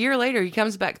 A year later, he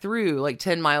comes back through like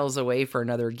 10 miles away for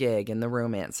another gig, and the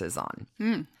romance is on.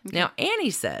 Okay. Now,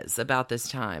 Annie says about this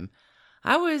time,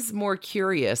 I was more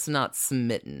curious, not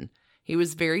smitten. He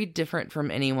was very different from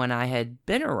anyone I had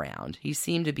been around. He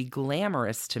seemed to be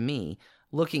glamorous to me.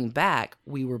 Looking back,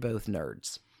 we were both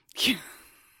nerds.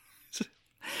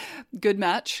 Good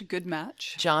match. Good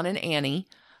match. John and Annie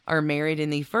are married in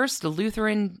the First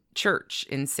Lutheran Church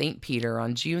in St. Peter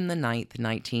on June the 9th,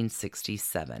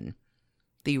 1967.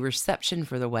 The reception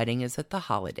for the wedding is at the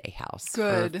Holiday House.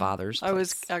 Good. Her father's place. I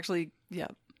was actually, yeah.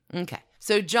 Okay.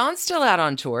 So John's still out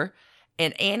on tour,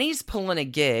 and Annie's pulling a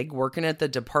gig working at the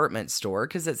department store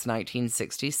because it's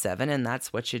 1967, and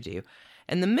that's what you do.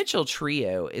 And the Mitchell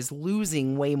Trio is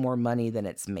losing way more money than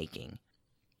it's making.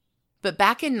 But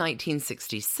back in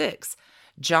 1966,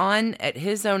 John, at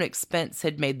his own expense,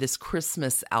 had made this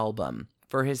Christmas album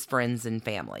for his friends and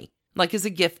family, like as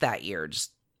a gift that year,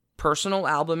 just personal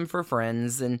album for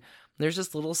friends. And there's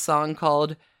this little song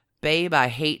called Babe, I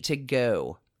Hate to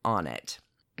Go on it.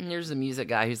 And there's a music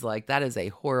guy who's like, that is a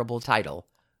horrible title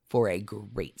for a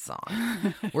great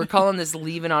song. We're calling this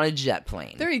Leaving on a Jet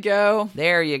Plane. There you go.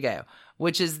 There you go.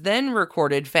 Which is then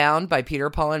recorded, found by Peter,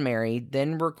 Paul, and Mary,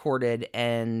 then recorded,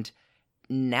 and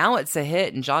now it's a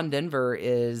hit. And John Denver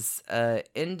is an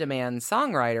in-demand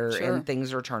songwriter, Sure. and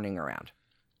things are turning around.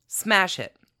 Smash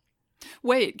hit.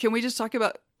 Wait, can we just talk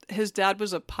about his dad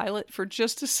was a pilot for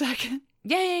just a second?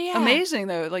 Yeah. Amazing,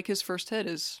 though. Like, his first hit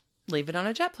is... Leave It on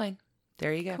a Jet Plane.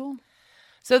 There you go. Cool.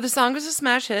 So the song was a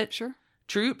smash hit. Sure.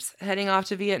 Troops heading off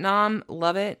to Vietnam.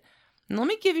 Love it. And let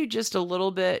me give you just a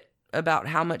little bit about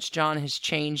how much John has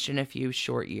changed in a few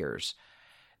short years.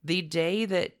 The day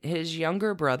that his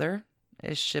younger brother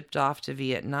is shipped off to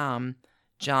Vietnam,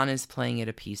 John is playing at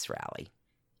a peace rally.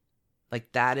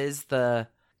 Like, that is the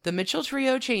Mitchell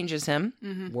Trio changes him.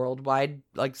 Mm-hmm. Worldwide,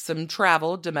 like some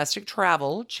travel, domestic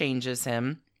travel changes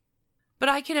him. But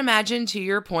I can imagine, to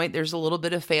your point, there's a little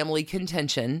bit of family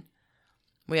contention.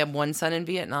 We have one son in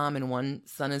Vietnam and one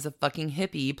son is a fucking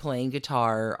hippie playing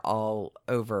guitar all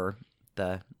over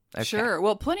the... Okay. Sure.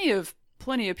 Well, plenty of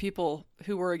people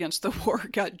who were against the war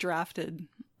got drafted.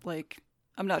 Like,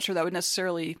 I'm not sure that would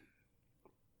necessarily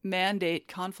mandate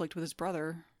conflict with his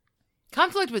brother.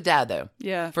 Conflict with dad, though.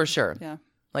 Yeah. For sure. Yeah.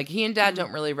 Like, he and dad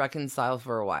don't really reconcile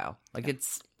for a while. Like,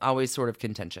 it's always sort of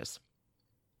contentious.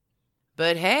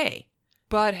 But hey.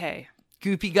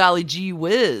 Goopy golly gee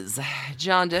whiz.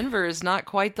 John Denver is not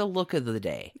quite the look of the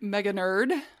day. Mega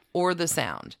nerd. Or the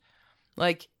sound.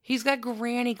 Like, he's got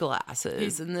granny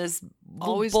glasses and this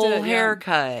always bowl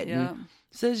haircut. Yeah. And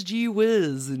says gee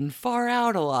whiz and far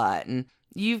out a lot. And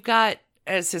you've got,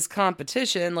 as his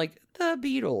competition, like, the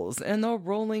Beatles and the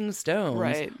Rolling Stones.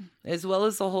 Right. As well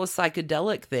as the whole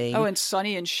psychedelic thing. Oh, and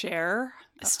Sonny and Cher.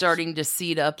 Starting to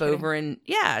seat up over in,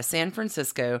 San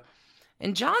Francisco.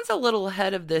 And John's a little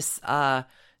ahead of this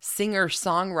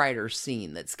singer-songwriter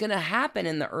scene that's going to happen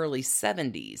in the early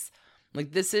 70s.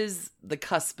 Like, this is the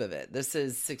cusp of it. This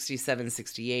is 67,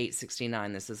 68,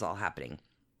 69. This is all happening.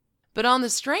 But on the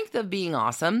strength of being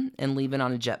awesome and leaving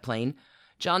on a jet plane,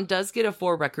 John does get a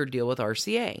 4-record deal with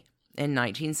RCA in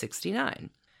 1969.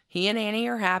 He and Annie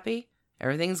are happy.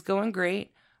 Everything's going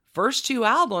great. First 2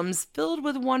 albums filled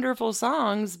with wonderful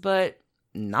songs, but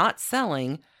not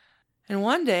selling. And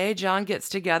one day, John gets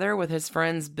together with his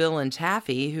friends Bill and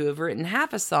Taffy, who have written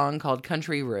half a song called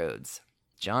Country Roads.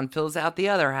 John fills out the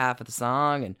other half of the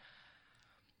song, and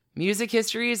music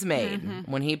history is made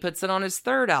when he puts it on his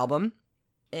 3rd album.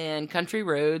 And Country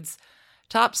Roads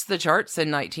tops the charts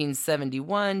in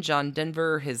 1971. John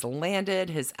Denver has landed.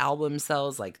 His album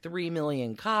sells like 3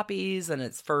 million copies in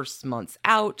its first months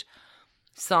out.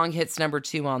 Song hits number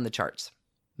 2 on the charts.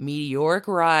 Meteoric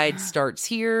ride starts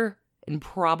here, and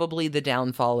probably the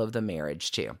downfall of the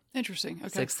marriage, too. Interesting. Okay.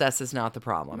 Success is not the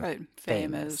problem. Right.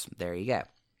 Fame is. There you go.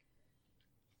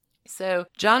 So,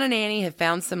 John and Annie have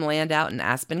found some land out in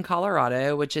Aspen,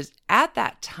 Colorado, which is, at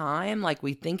that time, like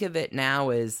we think of it now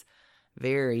as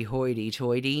very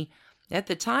hoity-toity. At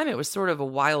the time, it was sort of a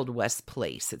Wild West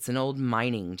place. It's an old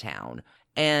mining town.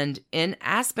 And in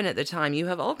Aspen at the time, you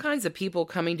have all kinds of people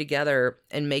coming together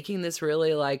and making this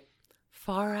really, like,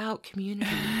 far-out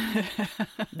community.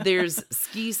 There's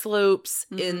ski slopes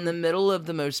in the middle of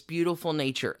the most beautiful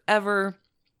nature ever,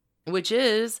 which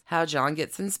is how John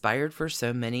gets inspired for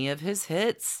so many of his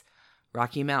hits.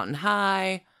 Rocky Mountain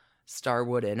High,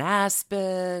 Starwood and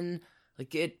Aspen.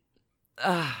 Like it,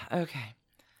 okay.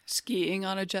 Skiing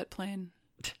on a jet plane.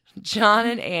 John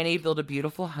and Annie build a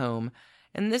beautiful home,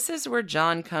 and this is where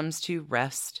John comes to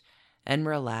rest and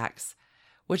relax,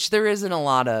 which there isn't a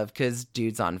lot of because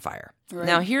dude's on fire. Right.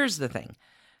 Now, here's the thing.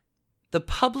 The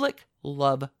public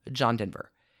love John Denver.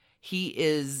 He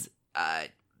is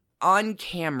on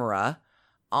camera,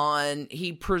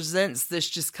 he presents this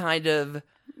just kind of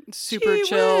super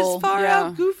chill, far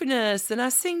out goofiness, and I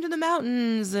sing to the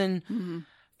mountains, and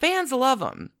fans love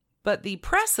him. But the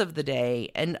press of the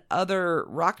day and other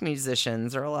rock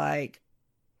musicians are like,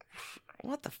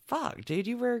 what the fuck, dude?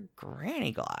 You wear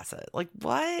granny glasses. Like,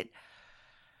 what?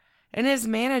 And his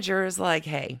manager is like,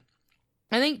 hey,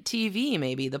 I think TV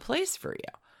may be the place for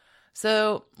you.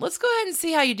 So let's go ahead and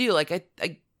see how you do. Like,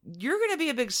 you're going to be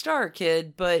a big star,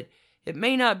 kid, but it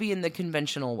may not be in the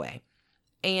conventional way.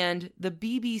 And the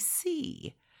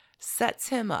BBC sets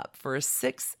him up for a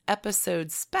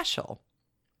 6-episode special.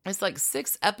 It's like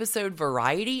 6-episode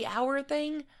variety hour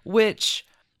thing, which,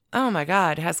 oh my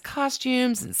God, has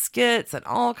costumes and skits and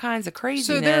all kinds of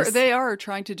craziness. So they are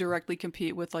trying to directly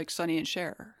compete with like Sonny and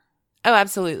Cher. Oh,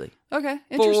 absolutely. Okay,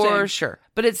 interesting. For sure.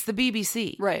 But it's the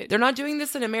BBC. Right. They're not doing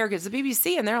this in America. It's the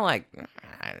BBC, and they're like,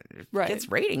 its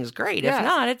ratings, great. Yeah. If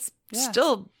not, it's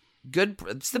still good.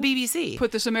 It's the BBC.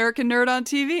 Put this American nerd on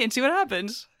TV and see what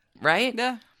happens. Right?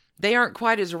 Yeah. They aren't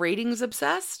quite as ratings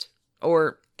obsessed,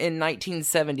 or in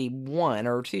 1971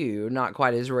 or 2, not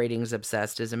quite as ratings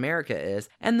obsessed as America is.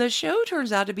 And the show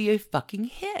turns out to be a fucking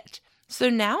hit. So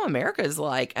now America's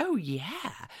like, oh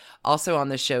yeah. Also on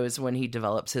the show is when he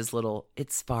develops his little,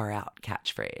 it's far out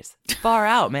catchphrase. Far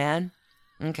out, man.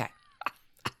 Okay.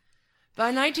 By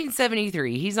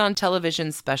 1973, he's on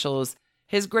television specials.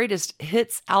 His greatest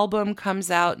hits album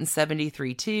comes out in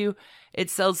 73 too. It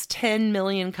sells 10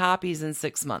 million copies in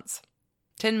 6 months.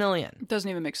 10 million. It doesn't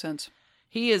even make sense.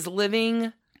 He is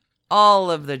living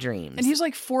all of the dreams. And he's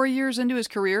like 4 years into his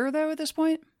career, though, at this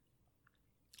point?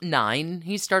 9.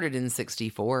 He started in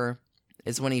 64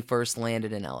 is when he first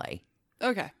landed in LA.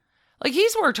 Okay. Like,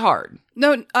 he's worked hard.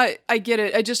 No, I get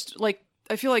it. I just, like,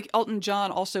 I feel like Elton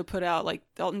John also put out, like,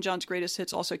 Elton John's greatest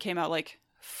hits also came out, like,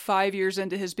 5 years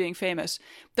into his being famous.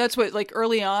 That's what, like,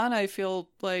 early on, I feel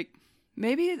like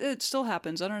maybe it still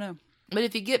happens. I don't know. But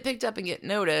if you get picked up and get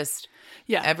noticed,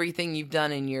 everything you've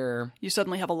done in your... You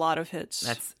suddenly have a lot of hits.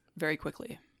 That's very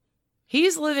quickly.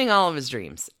 He's living all of his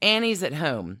dreams. Annie's at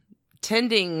home.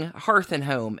 tending hearth and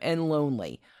home and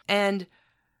lonely. And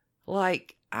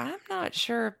like, I'm not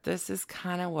sure if this is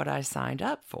kind of what I signed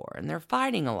up for. And they're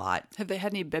fighting a lot. Have they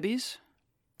had any babies?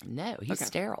 No, he's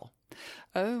sterile.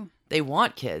 Oh. They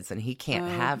want kids and he can't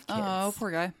have kids. Oh,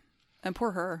 poor guy. And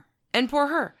poor her. And poor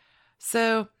her.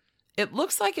 So it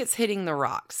looks like it's hitting the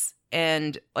rocks.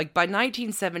 And like by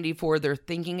 1974, they're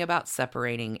thinking about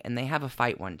separating and they have a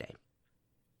fight one day.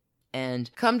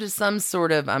 And come to some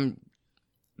sort of, I'm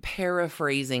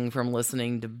paraphrasing from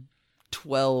listening to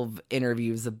 12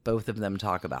 interviews of both of them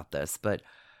talk about this, but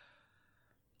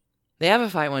they have a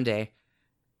fight one day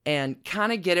and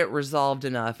kind of get it resolved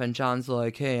enough. And John's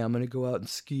like, hey, I'm going to go out and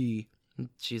ski. And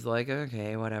she's like,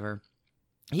 okay, whatever.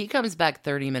 He comes back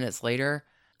 30 minutes later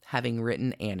having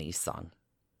written Annie's song.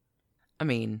 I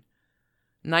mean,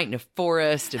 night in a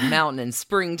forest and mountain and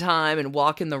springtime and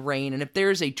walk in the rain. And if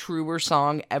there's a truer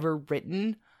song ever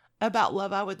written about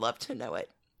love, I would love to know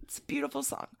it. It's a beautiful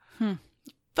song.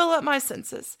 Fill up my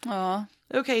senses. Aw.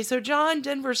 Okay, so John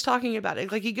Denver's talking about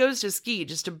it. Like he goes to ski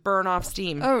just to burn off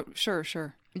steam. Oh, sure.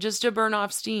 Just to burn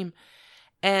off steam.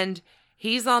 And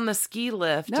he's on the ski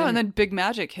lift. No, and then Big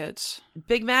Magic hits.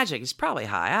 Big Magic is probably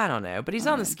high. I don't know. But he's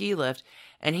on the ski lift.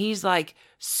 And he's like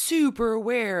super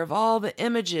aware of all the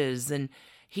images. And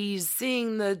he's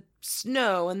seeing the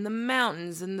snow and the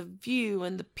mountains and the view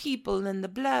and the people and the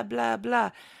blah, blah,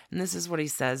 blah. And this is what he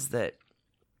says that,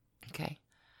 okay,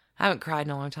 I haven't cried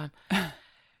in a long time.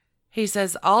 He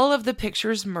says, all of the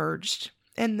pictures merged.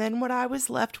 And then what I was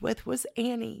left with was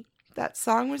Annie. That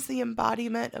song was the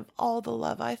embodiment of all the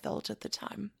love I felt at the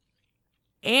time.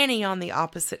 Annie, on the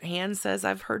opposite hand, says,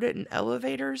 I've heard it in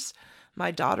elevators.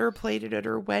 My daughter played it at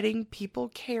her wedding. People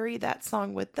carry that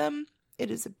song with them.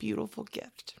 It is a beautiful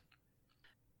gift.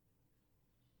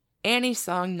 Annie's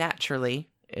song, Naturally,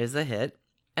 is a hit,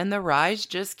 and the rise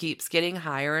just keeps getting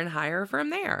higher and higher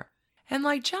from there. And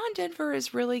like John Denver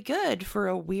is really good for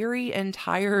a weary and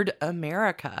tired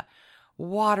America.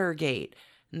 Watergate,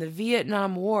 and the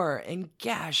Vietnam War, and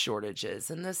gas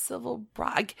shortages, and the civil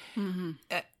rights.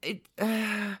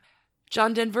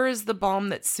 John Denver is the balm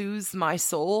that soothes my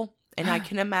soul, and I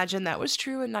can imagine that was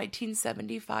true in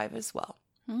 1975 as well.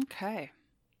 Okay.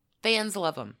 Fans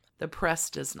love him. The press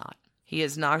does not. He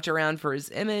is knocked around for his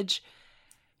image.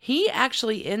 He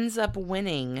actually ends up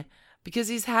winning because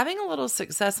he's having a little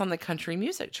success on the country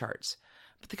music charts.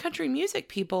 But the country music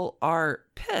people are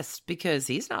pissed because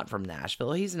he's not from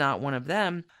Nashville. He's not one of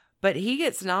them. But he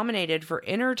gets nominated for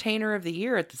Entertainer of the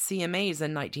Year at the CMAs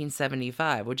in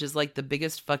 1975, which is like the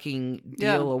biggest fucking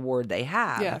deal award they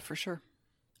have. Yeah, for sure.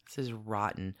 This is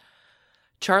rotten.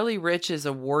 Charlie Rich is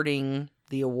awarding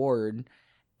the award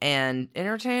and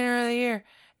Entertainer of the Year,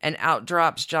 and out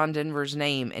drops John Denver's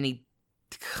name, and he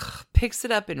picks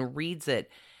it up and reads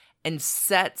it and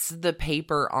sets the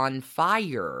paper on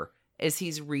fire as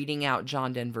he's reading out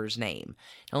John Denver's name.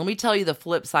 Now, let me tell you the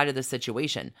flip side of the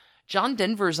situation. John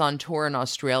Denver's on tour in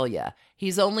Australia.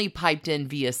 He's only piped in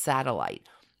via satellite.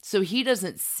 So he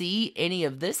doesn't see any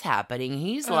of this happening.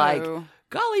 He's like,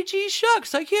 golly gee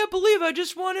shucks, I can't believe I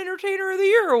just won Entertainer of the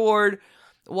Year award.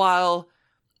 While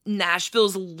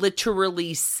Nashville's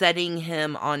literally setting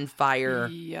him on fire.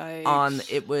 Yikes.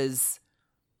 It was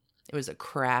a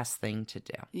crass thing to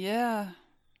do.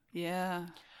 Yeah.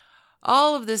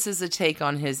 All of this is a take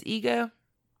on his ego,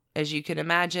 as you can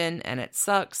imagine, and it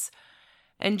sucks.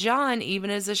 And John,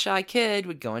 even as a shy kid,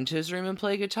 would go into his room and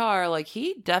play guitar. Like,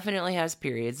 he definitely has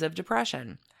periods of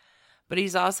depression. But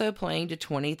he's also playing to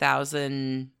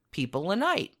 20,000 people a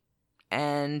night.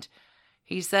 And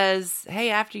he says, hey,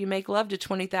 after you make love to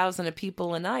 20,000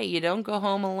 people a night, you don't go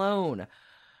home alone.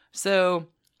 So,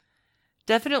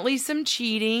 definitely some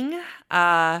cheating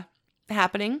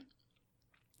happening.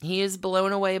 He is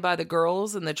blown away by the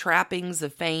girls and the trappings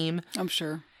of fame. I'm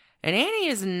sure. And Annie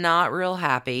is not real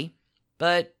happy.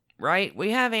 But, right,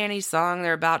 we have Annie's song.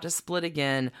 They're about to split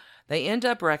again. They end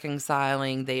up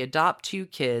reconciling. They adopt 2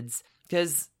 kids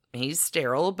because he's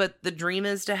sterile, but the dream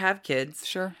is to have kids.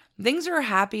 Sure. Things are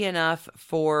happy enough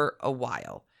for a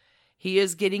while. He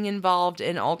is getting involved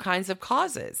in all kinds of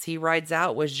causes. He rides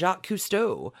out with Jacques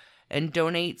Cousteau and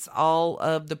donates all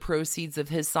of the proceeds of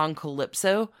his song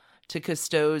Calypso to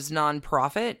Cousteau's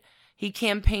nonprofit. He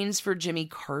campaigns for Jimmy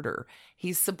Carter.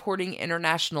 He's supporting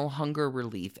international hunger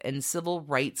relief and civil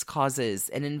rights causes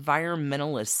and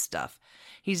environmentalist stuff.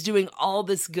 He's doing all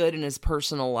this good in his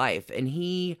personal life, and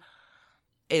he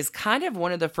is kind of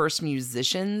one of the first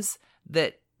musicians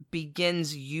that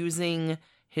begins using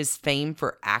his fame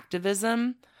for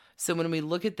activism. So when we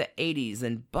look at the 80s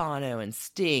and Bono and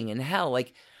Sting and hell,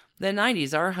 like the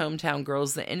 90s, our hometown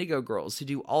girls, the Indigo Girls, who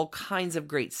do all kinds of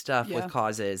great stuff with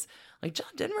causes, Like,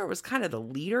 John Denver was kind of the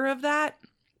leader of that.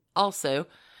 Also,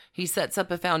 he sets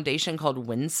up a foundation called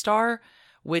WinStar,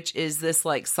 which is this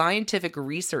like scientific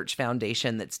research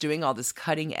foundation that's doing all this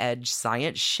cutting edge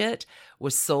science shit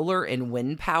with solar and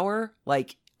wind power,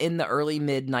 like in the early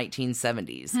mid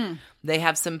 1970s. They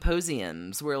have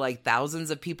symposiums where like thousands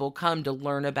of people come to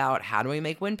learn about how do we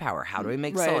make wind power? How do we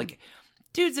make solar? Like,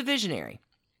 dude's a visionary.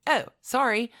 Oh,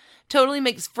 sorry. Totally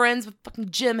makes friends with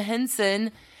fucking Jim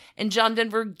Henson, and John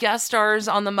Denver guest stars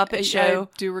on The Muppet Show.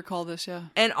 I do recall this, yeah.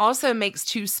 And also makes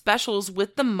 2 specials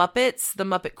with the Muppets, The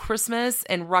Muppet Christmas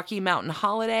and Rocky Mountain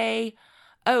Holiday.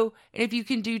 Oh, and if you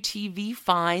can do TV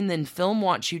fine, then film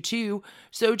wants you too.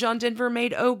 So John Denver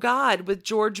made Oh God with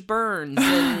George Burns.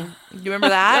 And, you remember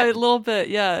that? A little bit,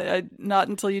 yeah. Not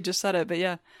until you just said it, but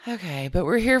yeah. Okay, but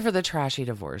we're here for the trashy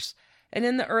divorce. And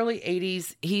in the early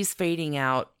 80s, he's fading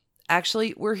out.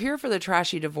 Actually, we're here for the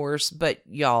trashy divorce, but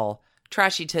y'all,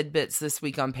 Trashy Tidbits this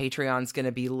week on Patreon is going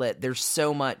to be lit. There's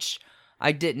so much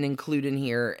I didn't include in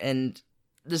here, and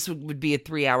this would be a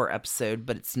 3-hour episode,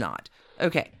 but it's not.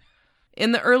 Okay.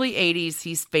 In the early 80s,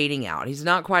 he's fading out. He's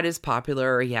not quite as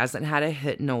popular. He hasn't had a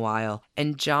hit in a while.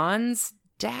 And John's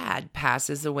dad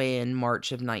passes away in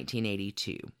March of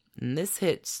 1982. And this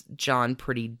hits John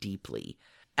pretty deeply.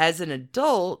 As an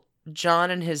adult, John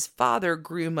and his father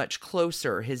grew much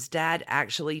closer. His dad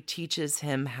actually teaches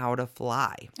him how to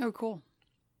fly. Oh, cool.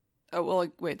 Oh, well,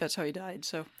 wait, that's how he died,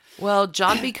 so. Well,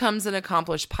 John becomes an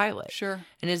accomplished pilot. Sure.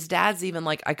 And his dad's even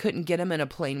like, I couldn't get him in a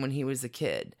plane when he was a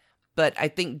kid. But I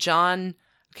think John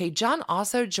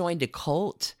also joined a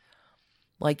cult,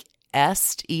 like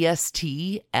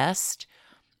EST.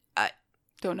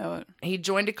 Don't know it. He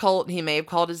joined a cult. He may have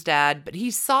called his dad, but he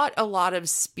sought a lot of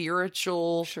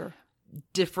spiritual,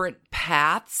 different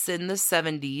paths in the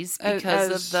 70s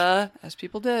because as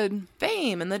people did,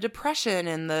 fame and the depression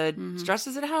and the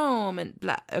stresses at home and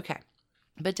blah. Okay.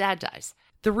 But Dad dies.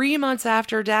 3 months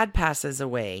after Dad passes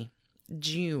away,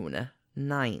 June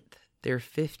 9th, their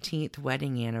 15th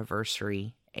wedding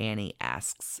anniversary, Annie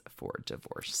asks for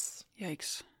divorce.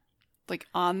 Yikes. Like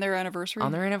on their anniversary?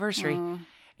 On their anniversary.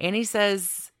 Annie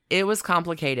says it was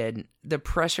complicated. The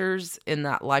pressures in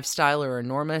that lifestyle are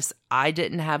enormous. I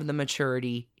didn't have the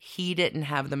maturity. He didn't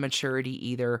have the maturity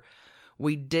either.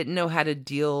 We didn't know how to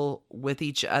deal with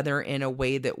each other in a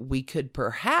way that we could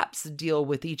perhaps deal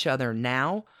with each other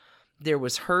now. There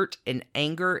was hurt and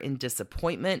anger and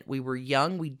disappointment. We were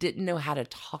young. We didn't know how to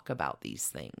talk about these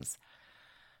things.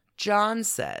 John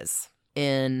says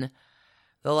in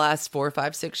the last 4,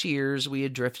 5, 6 years, we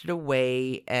had drifted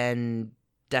away and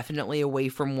definitely away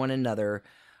from one another.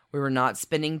 We were not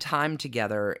spending time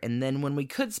together. And then when we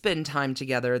could spend time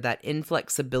together, that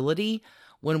inflexibility,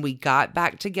 when we got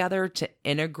back together to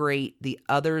integrate the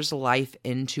other's life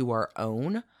into our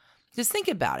own. Just think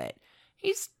about it.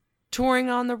 He's touring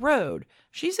on the road.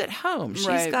 She's at home.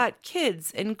 She's got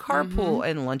kids and carpool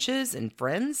and lunches and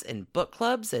friends and book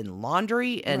clubs and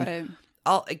laundry and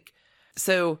all.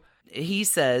 So he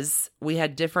says we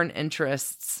had different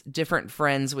interests, different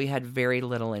friends. We had very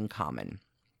little in common.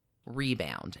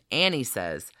 Rebound. Annie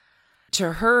says,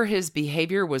 to her, his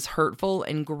behavior was hurtful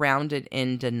and grounded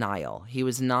in denial. He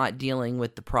was not dealing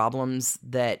with the problems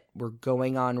that were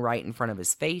going on right in front of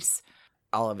his face.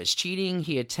 All of his cheating,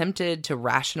 he attempted to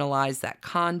rationalize that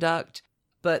conduct,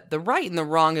 but the right and the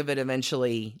wrong of it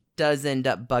eventually does end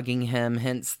up bugging him,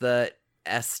 hence the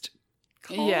est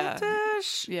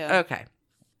cultish. Yeah. Okay.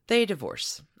 They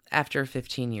divorce after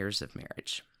 15 years of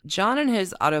marriage. John in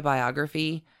his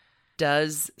autobiography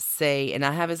does say, and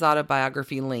I have his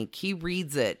autobiography link, he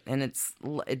reads it, and it's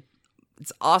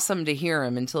awesome to hear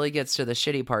him until he gets to the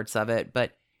shitty parts of it,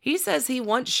 but he says he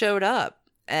once showed up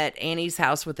at Annie's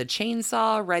house with a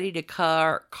chainsaw ready to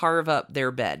carve up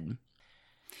their bed.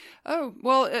 Oh,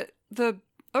 well,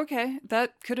 okay,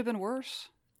 that could have been worse.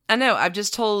 I know, I've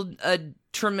just told a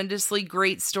tremendously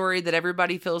great story that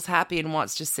everybody feels happy and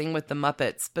wants to sing with the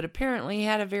Muppets, but apparently he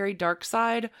had a very dark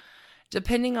side.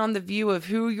 Depending on the view of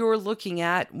who you're looking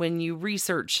at when you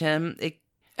research him,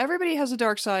 everybody has a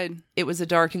dark side. It was a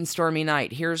dark and stormy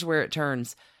night. Here's where it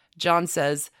turns. John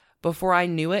says, before I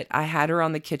knew it, I had her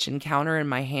on the kitchen counter and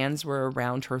my hands were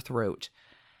around her throat.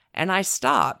 And I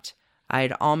stopped. I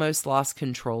had almost lost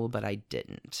control, but I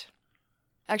didn't.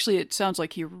 Actually, it sounds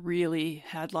like he really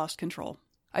had lost control.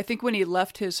 I think when he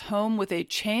left his home with a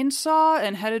chainsaw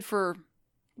and headed for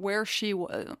where she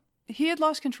was, he had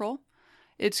lost control.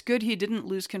 It's good he didn't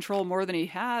lose control more than he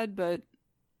had, but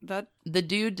that... The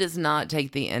dude does not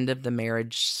take the end of the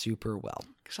marriage super well.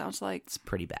 Sounds like... It's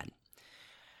pretty bad.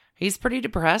 He's pretty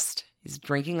depressed. He's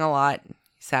drinking a lot.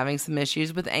 He's having some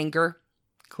issues with anger,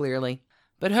 clearly.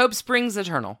 But hope springs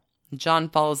eternal. John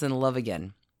falls in love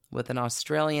again with an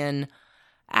Australian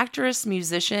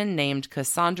actress-musician named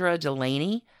Cassandra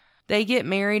Delaney. They get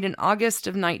married in August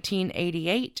of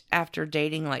 1988 after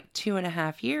dating like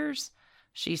 2.5 years.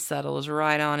 She settles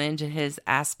right on into his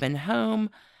Aspen home.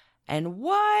 And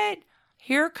what?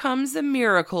 Here comes a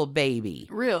miracle baby.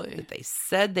 Really? That they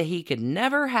said that he could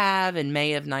never have in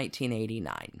May of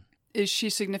 1989. Is she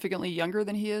significantly younger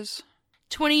than he is?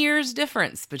 20 years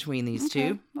difference between these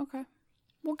two. Okay.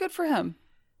 Well, good for him.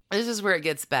 This is where it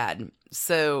gets bad.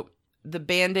 So the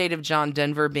Band-Aid of John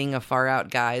Denver being a far-out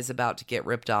guy is about to get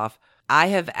ripped off. I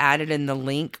have added in the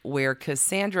link where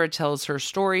Cassandra tells her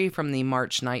story from the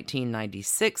March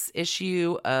 1996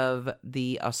 issue of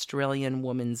the Australian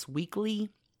Woman's Weekly,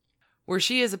 where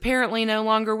she is apparently no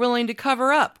longer willing to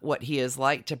cover up what he is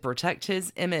like to protect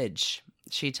his image.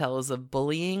 She tells of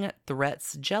bullying,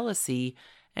 threats, jealousy,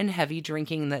 and heavy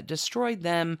drinking that destroyed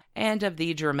them, and of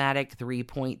the dramatic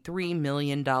 $3.3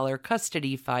 million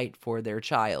custody fight for their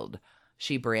child.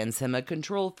 She brands him a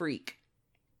control freak.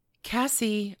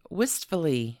 Cassie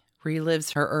wistfully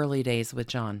relives her early days with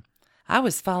John. I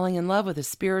was falling in love with a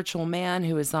spiritual man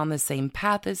who was on the same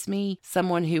path as me,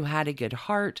 someone who had a good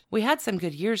heart. We had some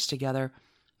good years together,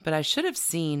 but I should have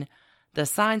seen the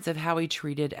signs of how he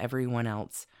treated everyone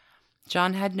else.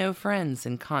 John had no friends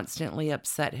and constantly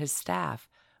upset his staff.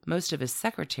 Most of his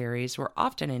secretaries were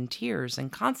often in tears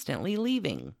and constantly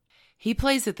leaving. He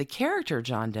plays at the character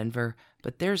John Denver,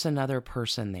 but there's another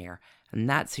person there, and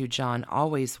that's who John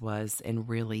always was and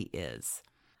really is.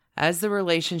 As the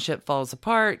relationship falls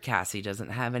apart, Cassie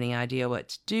doesn't have any idea what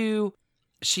to do.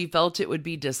 She felt it would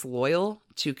be disloyal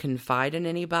to confide in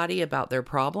anybody about their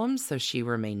problems, so she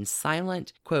remains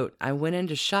silent. Quote, I went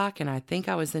into shock and I think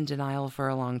I was in denial for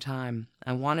a long time.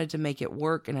 I wanted to make it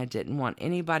work and I didn't want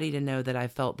anybody to know that I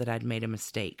felt that I'd made a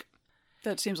mistake.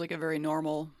 That seems like a very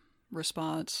normal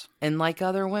response. And like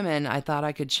other women, I thought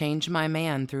I could change my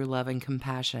man through love and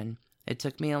compassion. It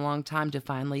took me a long time to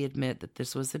finally admit that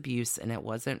this was abuse and it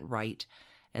wasn't right,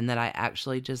 and that I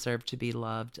actually deserved to be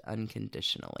loved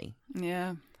unconditionally.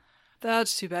 Yeah,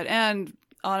 that's too bad. And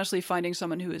honestly, finding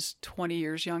someone who is 20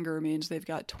 years younger means they've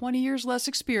got 20 years less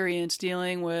experience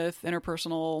dealing with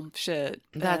interpersonal shit.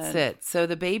 That's it. So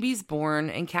the baby's born,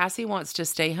 and Cassie wants to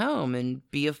stay home and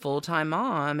be a full-time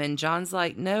mom, and John's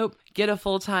like, nope, get a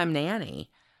full-time nanny.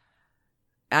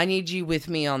 I need you with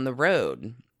me on the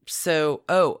road. So,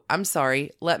 I'm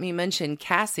sorry. Let me mention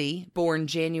Cassie, born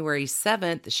January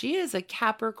 7th. She is a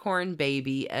Capricorn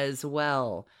baby as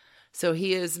well. So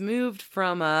he has moved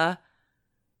from a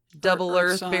double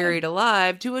Earth buried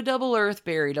alive to a double Earth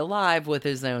buried alive with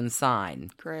his own sign.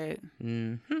 Great.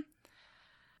 Mm-hmm.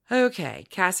 Okay,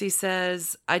 Cassie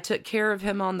says, I took care of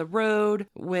him on the road.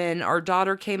 When our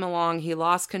daughter came along, he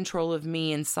lost control of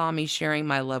me and saw me sharing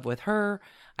my love with her.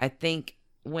 I think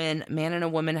when a man and a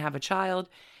woman have a child,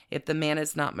 if the man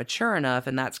is not mature enough,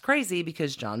 and that's crazy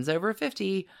because John's over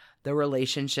 50, the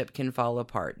relationship can fall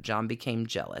apart. John became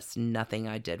jealous. Nothing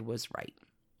I did was right.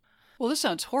 Well, this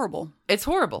sounds horrible. It's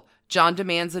horrible. John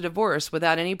demands a divorce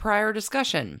without any prior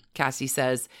discussion. Cassie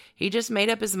says, he just made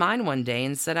up his mind one day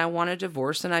and said, I want a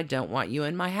divorce and I don't want you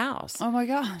in my house. Oh my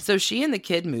God. So she and the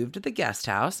kid moved to the guest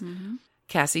house. Mm-hmm.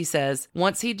 Cassie says,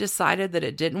 once he decided that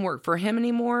it didn't work for him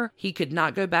anymore, he could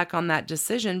not go back on that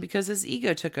decision because his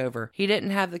ego took over. He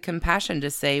didn't have the compassion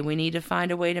to say, we need to find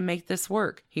a way to make this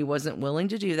work. He wasn't willing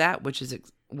to do that, which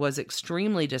was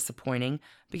extremely disappointing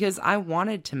because I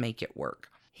wanted to make it work.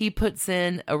 He puts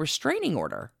in a restraining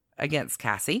order against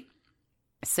Cassie,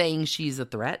 saying she's a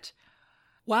threat.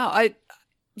 Wow,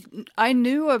 I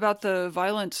knew about the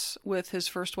violence with his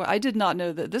first wife. I did not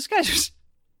know that this guy's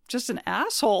just an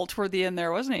asshole toward the end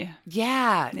there, wasn't he?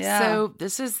 Yeah. So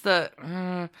this is the...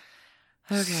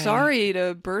 okay. Sorry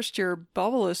to burst your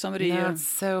bubble as somebody it's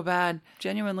so bad.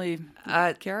 Genuinely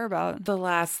care about. The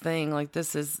last thing,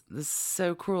 this is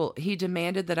so cruel. He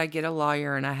demanded that I get a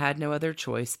lawyer, and I had no other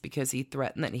choice because he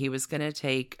threatened that he was going to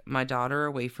take my daughter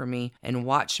away from me and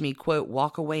watch me, quote,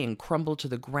 walk away and crumble to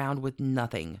the ground with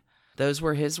nothing. Those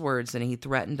were his words, and he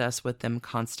threatened us with them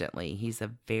constantly. He's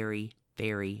a very,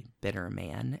 very bitter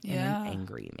man and an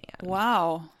angry man.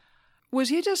 Wow. Was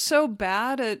he just so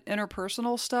bad at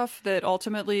interpersonal stuff that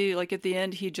ultimately, at the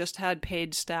end, he just had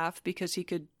paid staff because he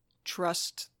could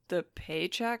trust the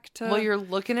paycheck to... Well, you're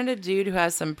looking at a dude who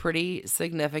has some pretty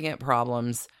significant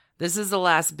problems. This is the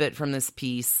last bit from this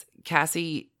piece.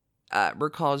 Cassie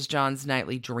recalls John's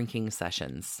nightly drinking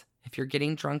sessions. If you're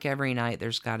getting drunk every night,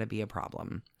 there's got to be a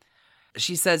problem.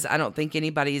 She says, I don't think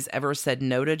anybody's ever said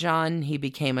no to John. He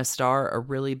became a star, a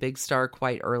really big star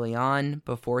quite early on,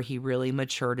 before he really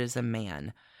matured as a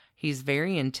man. He's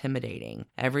very intimidating.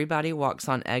 Everybody walks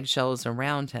on eggshells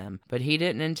around him, but he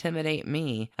didn't intimidate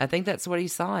me. I think that's what he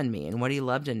saw in me and what he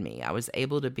loved in me. I was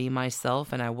able to be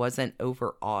myself and I wasn't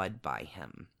overawed by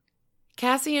him.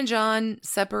 Cassie and John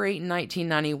separate in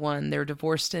 1991. They're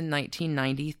divorced in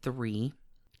 1993.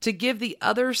 To give the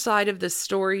other side of the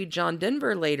story, John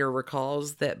Denver later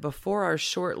recalls that before our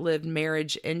short-lived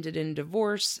marriage ended in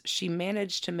divorce, she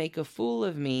managed to make a fool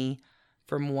of me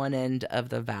from one end of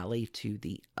the valley to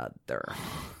the other.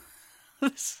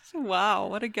 Wow,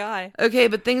 what a guy. Okay,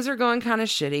 but things are going kind of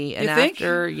shitty. And you think?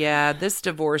 After, this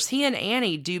divorce, he and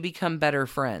Annie do become better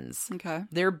friends. Okay.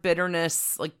 Their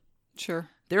bitterness, sure.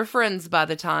 They're friends by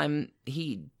the time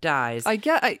he dies.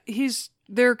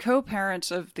 They're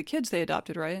co-parents of the kids they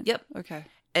adopted, right? Yep. Okay.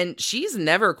 And she's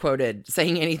never quoted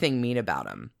saying anything mean about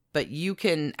him. But you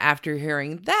can, after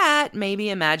hearing that, maybe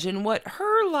imagine what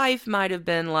her life might have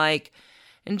been like.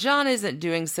 And John isn't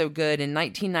doing so good. In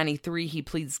 1993, he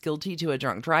pleads guilty to a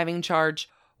drunk driving charge.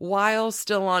 While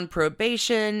still on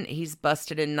probation, he's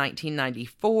busted in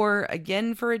 1994,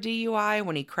 again for a DUI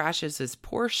when he crashes his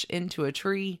Porsche into a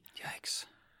tree. Yikes.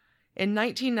 In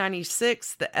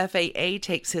 1996, the FAA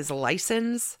takes his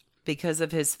license because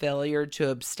of his failure to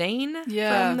abstain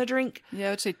from the drink. Yeah, I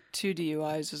would say 2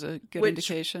 DUIs is a good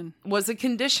indication. Was a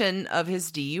condition of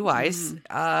his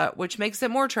DUIs, which makes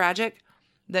it more tragic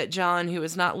that John, who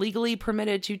was not legally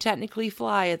permitted to technically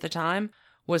fly at the time,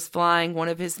 was flying one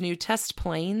of his new test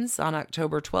planes on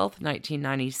October 12th,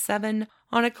 1997,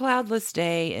 on a cloudless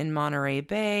day in Monterey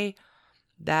Bay.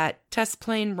 That test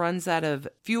plane runs out of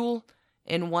fuel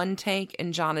in one tank,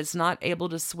 and John is not able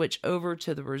to switch over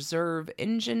to the reserve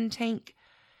engine tank,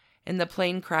 and the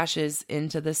plane crashes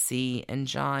into the sea, and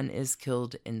John is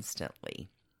killed instantly.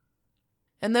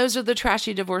 And those are the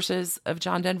trashy divorces of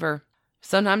John Denver.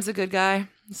 Sometimes a good guy,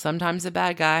 sometimes a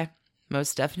bad guy,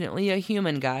 most definitely a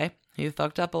human guy who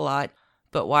fucked up a lot,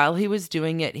 but while he was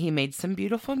doing it, he made some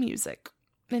beautiful music.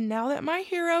 And now that my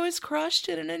hero is crushed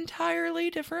in an entirely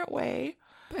different way,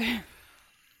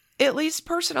 at least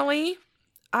personally,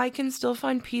 I can still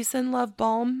find peace and love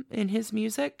balm in his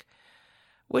music,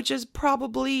 which is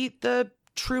probably the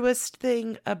truest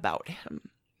thing about him.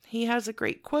 He has a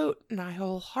great quote, and I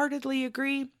wholeheartedly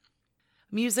agree.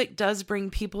 Music does bring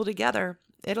people together.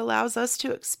 It allows us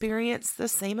to experience the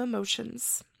same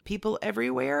emotions. People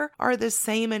everywhere are the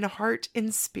same in heart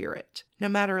and spirit. No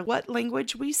matter what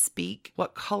language we speak,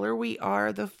 what color we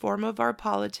are, the form of our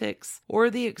politics, or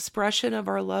the expression of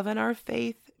our love and our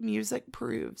faith, music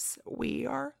proves we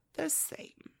are the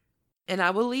same. And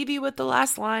I will leave you with the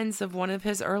last lines of one of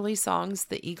his early songs,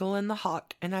 The Eagle and the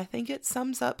Hawk, and I think it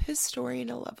sums up his story in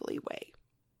a lovely way.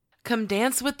 Come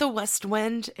dance with the west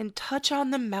wind and touch on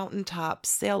the mountaintops,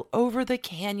 sail over the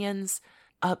canyons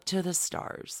up to the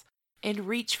stars, and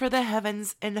reach for the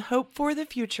heavens and hope for the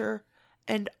future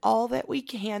and all that we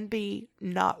can be,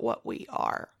 not what we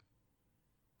are.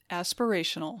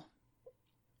 Aspirational.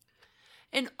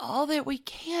 And all that we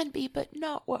can be, but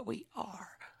not what we are.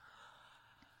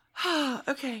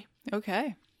 Okay.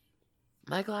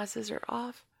 My glasses are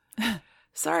off.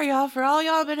 Sorry, y'all. For all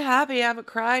y'all been happy, I haven't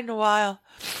cried in a while.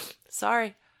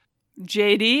 Sorry.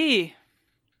 JD.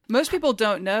 Most people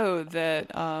don't know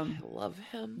that I love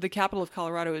him. The capital of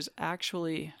Colorado is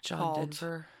actually John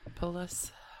Denver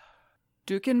Polis.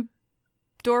 Duckendorfer.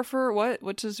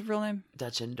 What's his real name?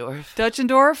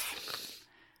 Dutchendorf.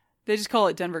 They just call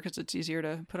it Denver because it's easier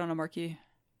to put on a marquee.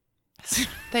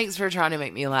 Thanks for trying to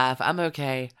make me laugh. I'm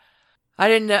okay. I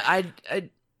didn't know.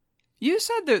 You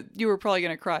said that you were probably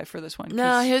going to cry for this one.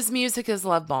 No, his music is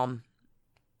love balm.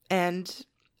 And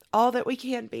all that we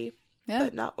can be,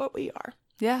 but not what we are.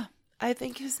 Yeah. I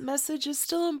think his message is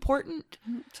still important.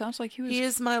 Sounds like he was. He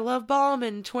is my love balm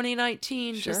in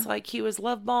 2019, just like he was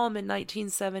love balm in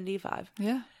 1975.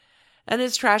 Yeah. And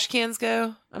as trash cans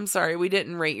go, I'm sorry, we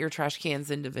didn't rate your trash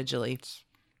cans individually.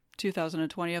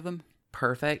 2020 of them.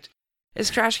 Perfect. As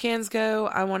trash cans go,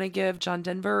 I want to give John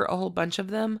Denver a whole bunch of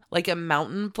them, like a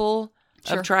mountain full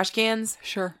of trash cans.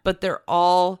 Sure. But they're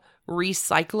all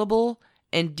recyclable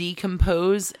and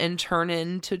decompose and turn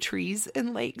into trees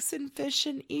and lakes and fish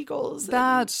and eagles.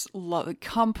 That's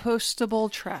compostable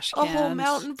trash cans. A whole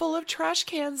mountain full of trash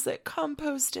cans that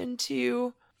compost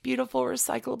into beautiful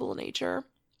recyclable nature.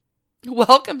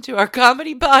 Welcome to our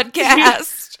comedy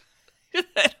podcast. I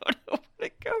don't know where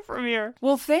to go from here.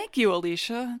 Well, thank you,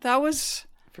 Alicia. That was...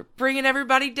 for bringing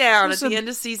everybody down at the end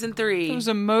of season 3. It was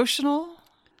emotional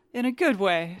in a good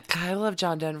way. I love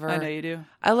John Denver. I know you do.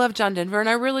 I love John Denver, and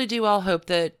I really do all hope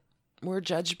that we're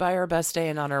judged by our best day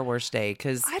and not our worst day,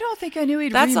 because I don't think I knew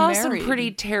he'd that's remarried. all some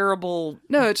pretty terrible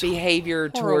it's behavior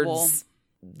horrible. towards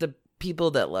the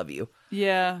people that love you.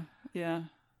 Yeah. Yeah.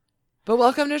 But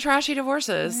welcome to Trashy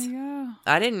Divorces. There you go.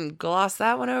 I didn't gloss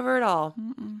that one over at all.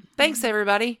 Thanks,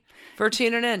 everybody, for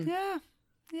tuning in. Yeah.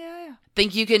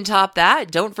 Think you can top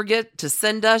that? Don't forget to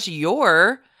send us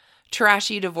your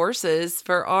Trashy Divorces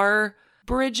for our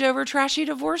Bridge Over Trashy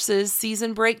Divorces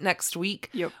season break next week.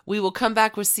 Yep. We will come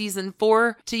back with season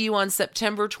 4 to you on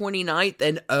September 29th.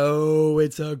 And oh,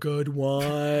 it's a good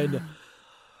one.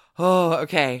 Oh,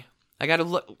 okay. I'm going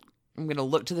to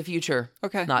look to the future.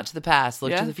 Okay. Not to the past.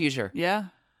 Look to the future. Yeah.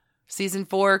 Season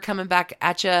 4 coming back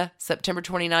at you September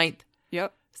 29th.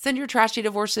 Yep. Send your Trashy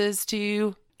Divorces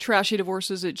to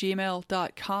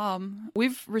trashydivorces@gmail.com.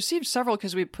 We've received several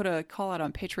because we put a call out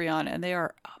on Patreon, and they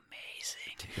are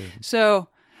amazing. So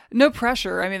no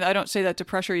pressure. I mean, I don't say that to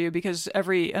pressure you because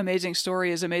every amazing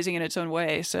story is amazing in its own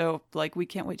way. So we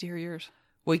can't wait to hear yours.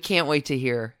 We can't wait to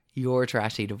hear your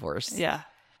Trashy Divorce. Yeah.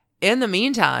 In the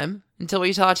meantime, until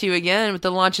we talk to you again with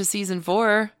the launch of season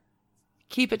 4,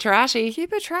 keep it trashy.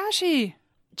 Keep it trashy.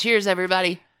 Cheers,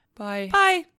 everybody. Bye.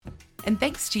 Bye. And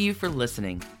thanks to you for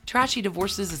listening. Trashy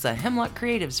Divorces is a Hemlock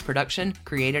Creatives production,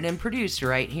 created and produced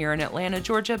right here in Atlanta,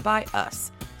 Georgia by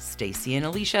us, Stacy and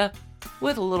Alicia,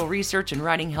 with a little research and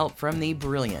writing help from the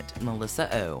brilliant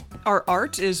Melissa O. Our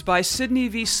art is by Sydney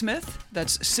V. Smith.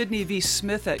 That's Sydney V.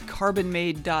 Smith at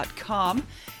carbonmade.com.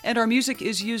 And our music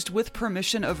is used with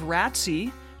permission of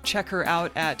Ratsy. Check her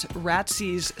out at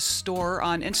Ratsy's store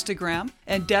on Instagram,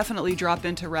 and definitely drop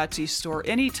into Ratsy's store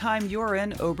anytime you're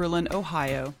in Oberlin,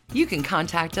 Ohio. You can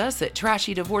contact us at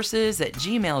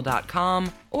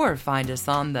trashydivorces@gmail.com or find us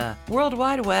on the World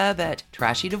Wide Web at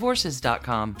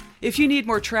trashydivorces.com. If you need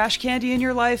more trash candy in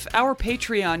your life, our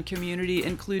Patreon community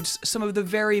includes some of the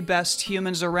very best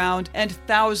humans around and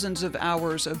thousands of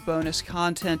hours of bonus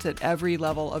content at every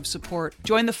level of support.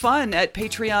 Join the fun at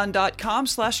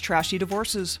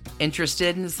patreon.com/trashydivorces.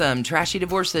 Interested in some Trashy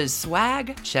Divorces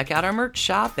swag? Check out our merch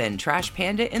shop and Trash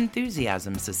Panda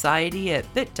Enthusiasm Society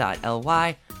at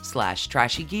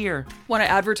bit.ly/trashygear. Want to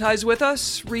advertise with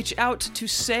us? Reach out to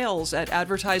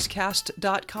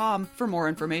sales@advertisecast.com for more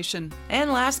information.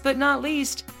 And last but not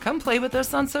least, come play with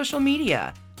us on social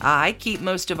media. I keep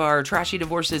most of our Trashy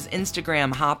Divorces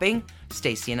Instagram hopping.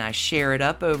 Stacy and I share it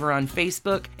up over on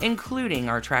Facebook, including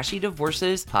our Trashy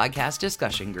Divorces podcast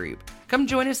discussion group. Come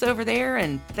join us over there,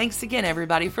 and thanks again,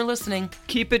 everybody, for listening.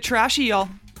 Keep it trashy, y'all.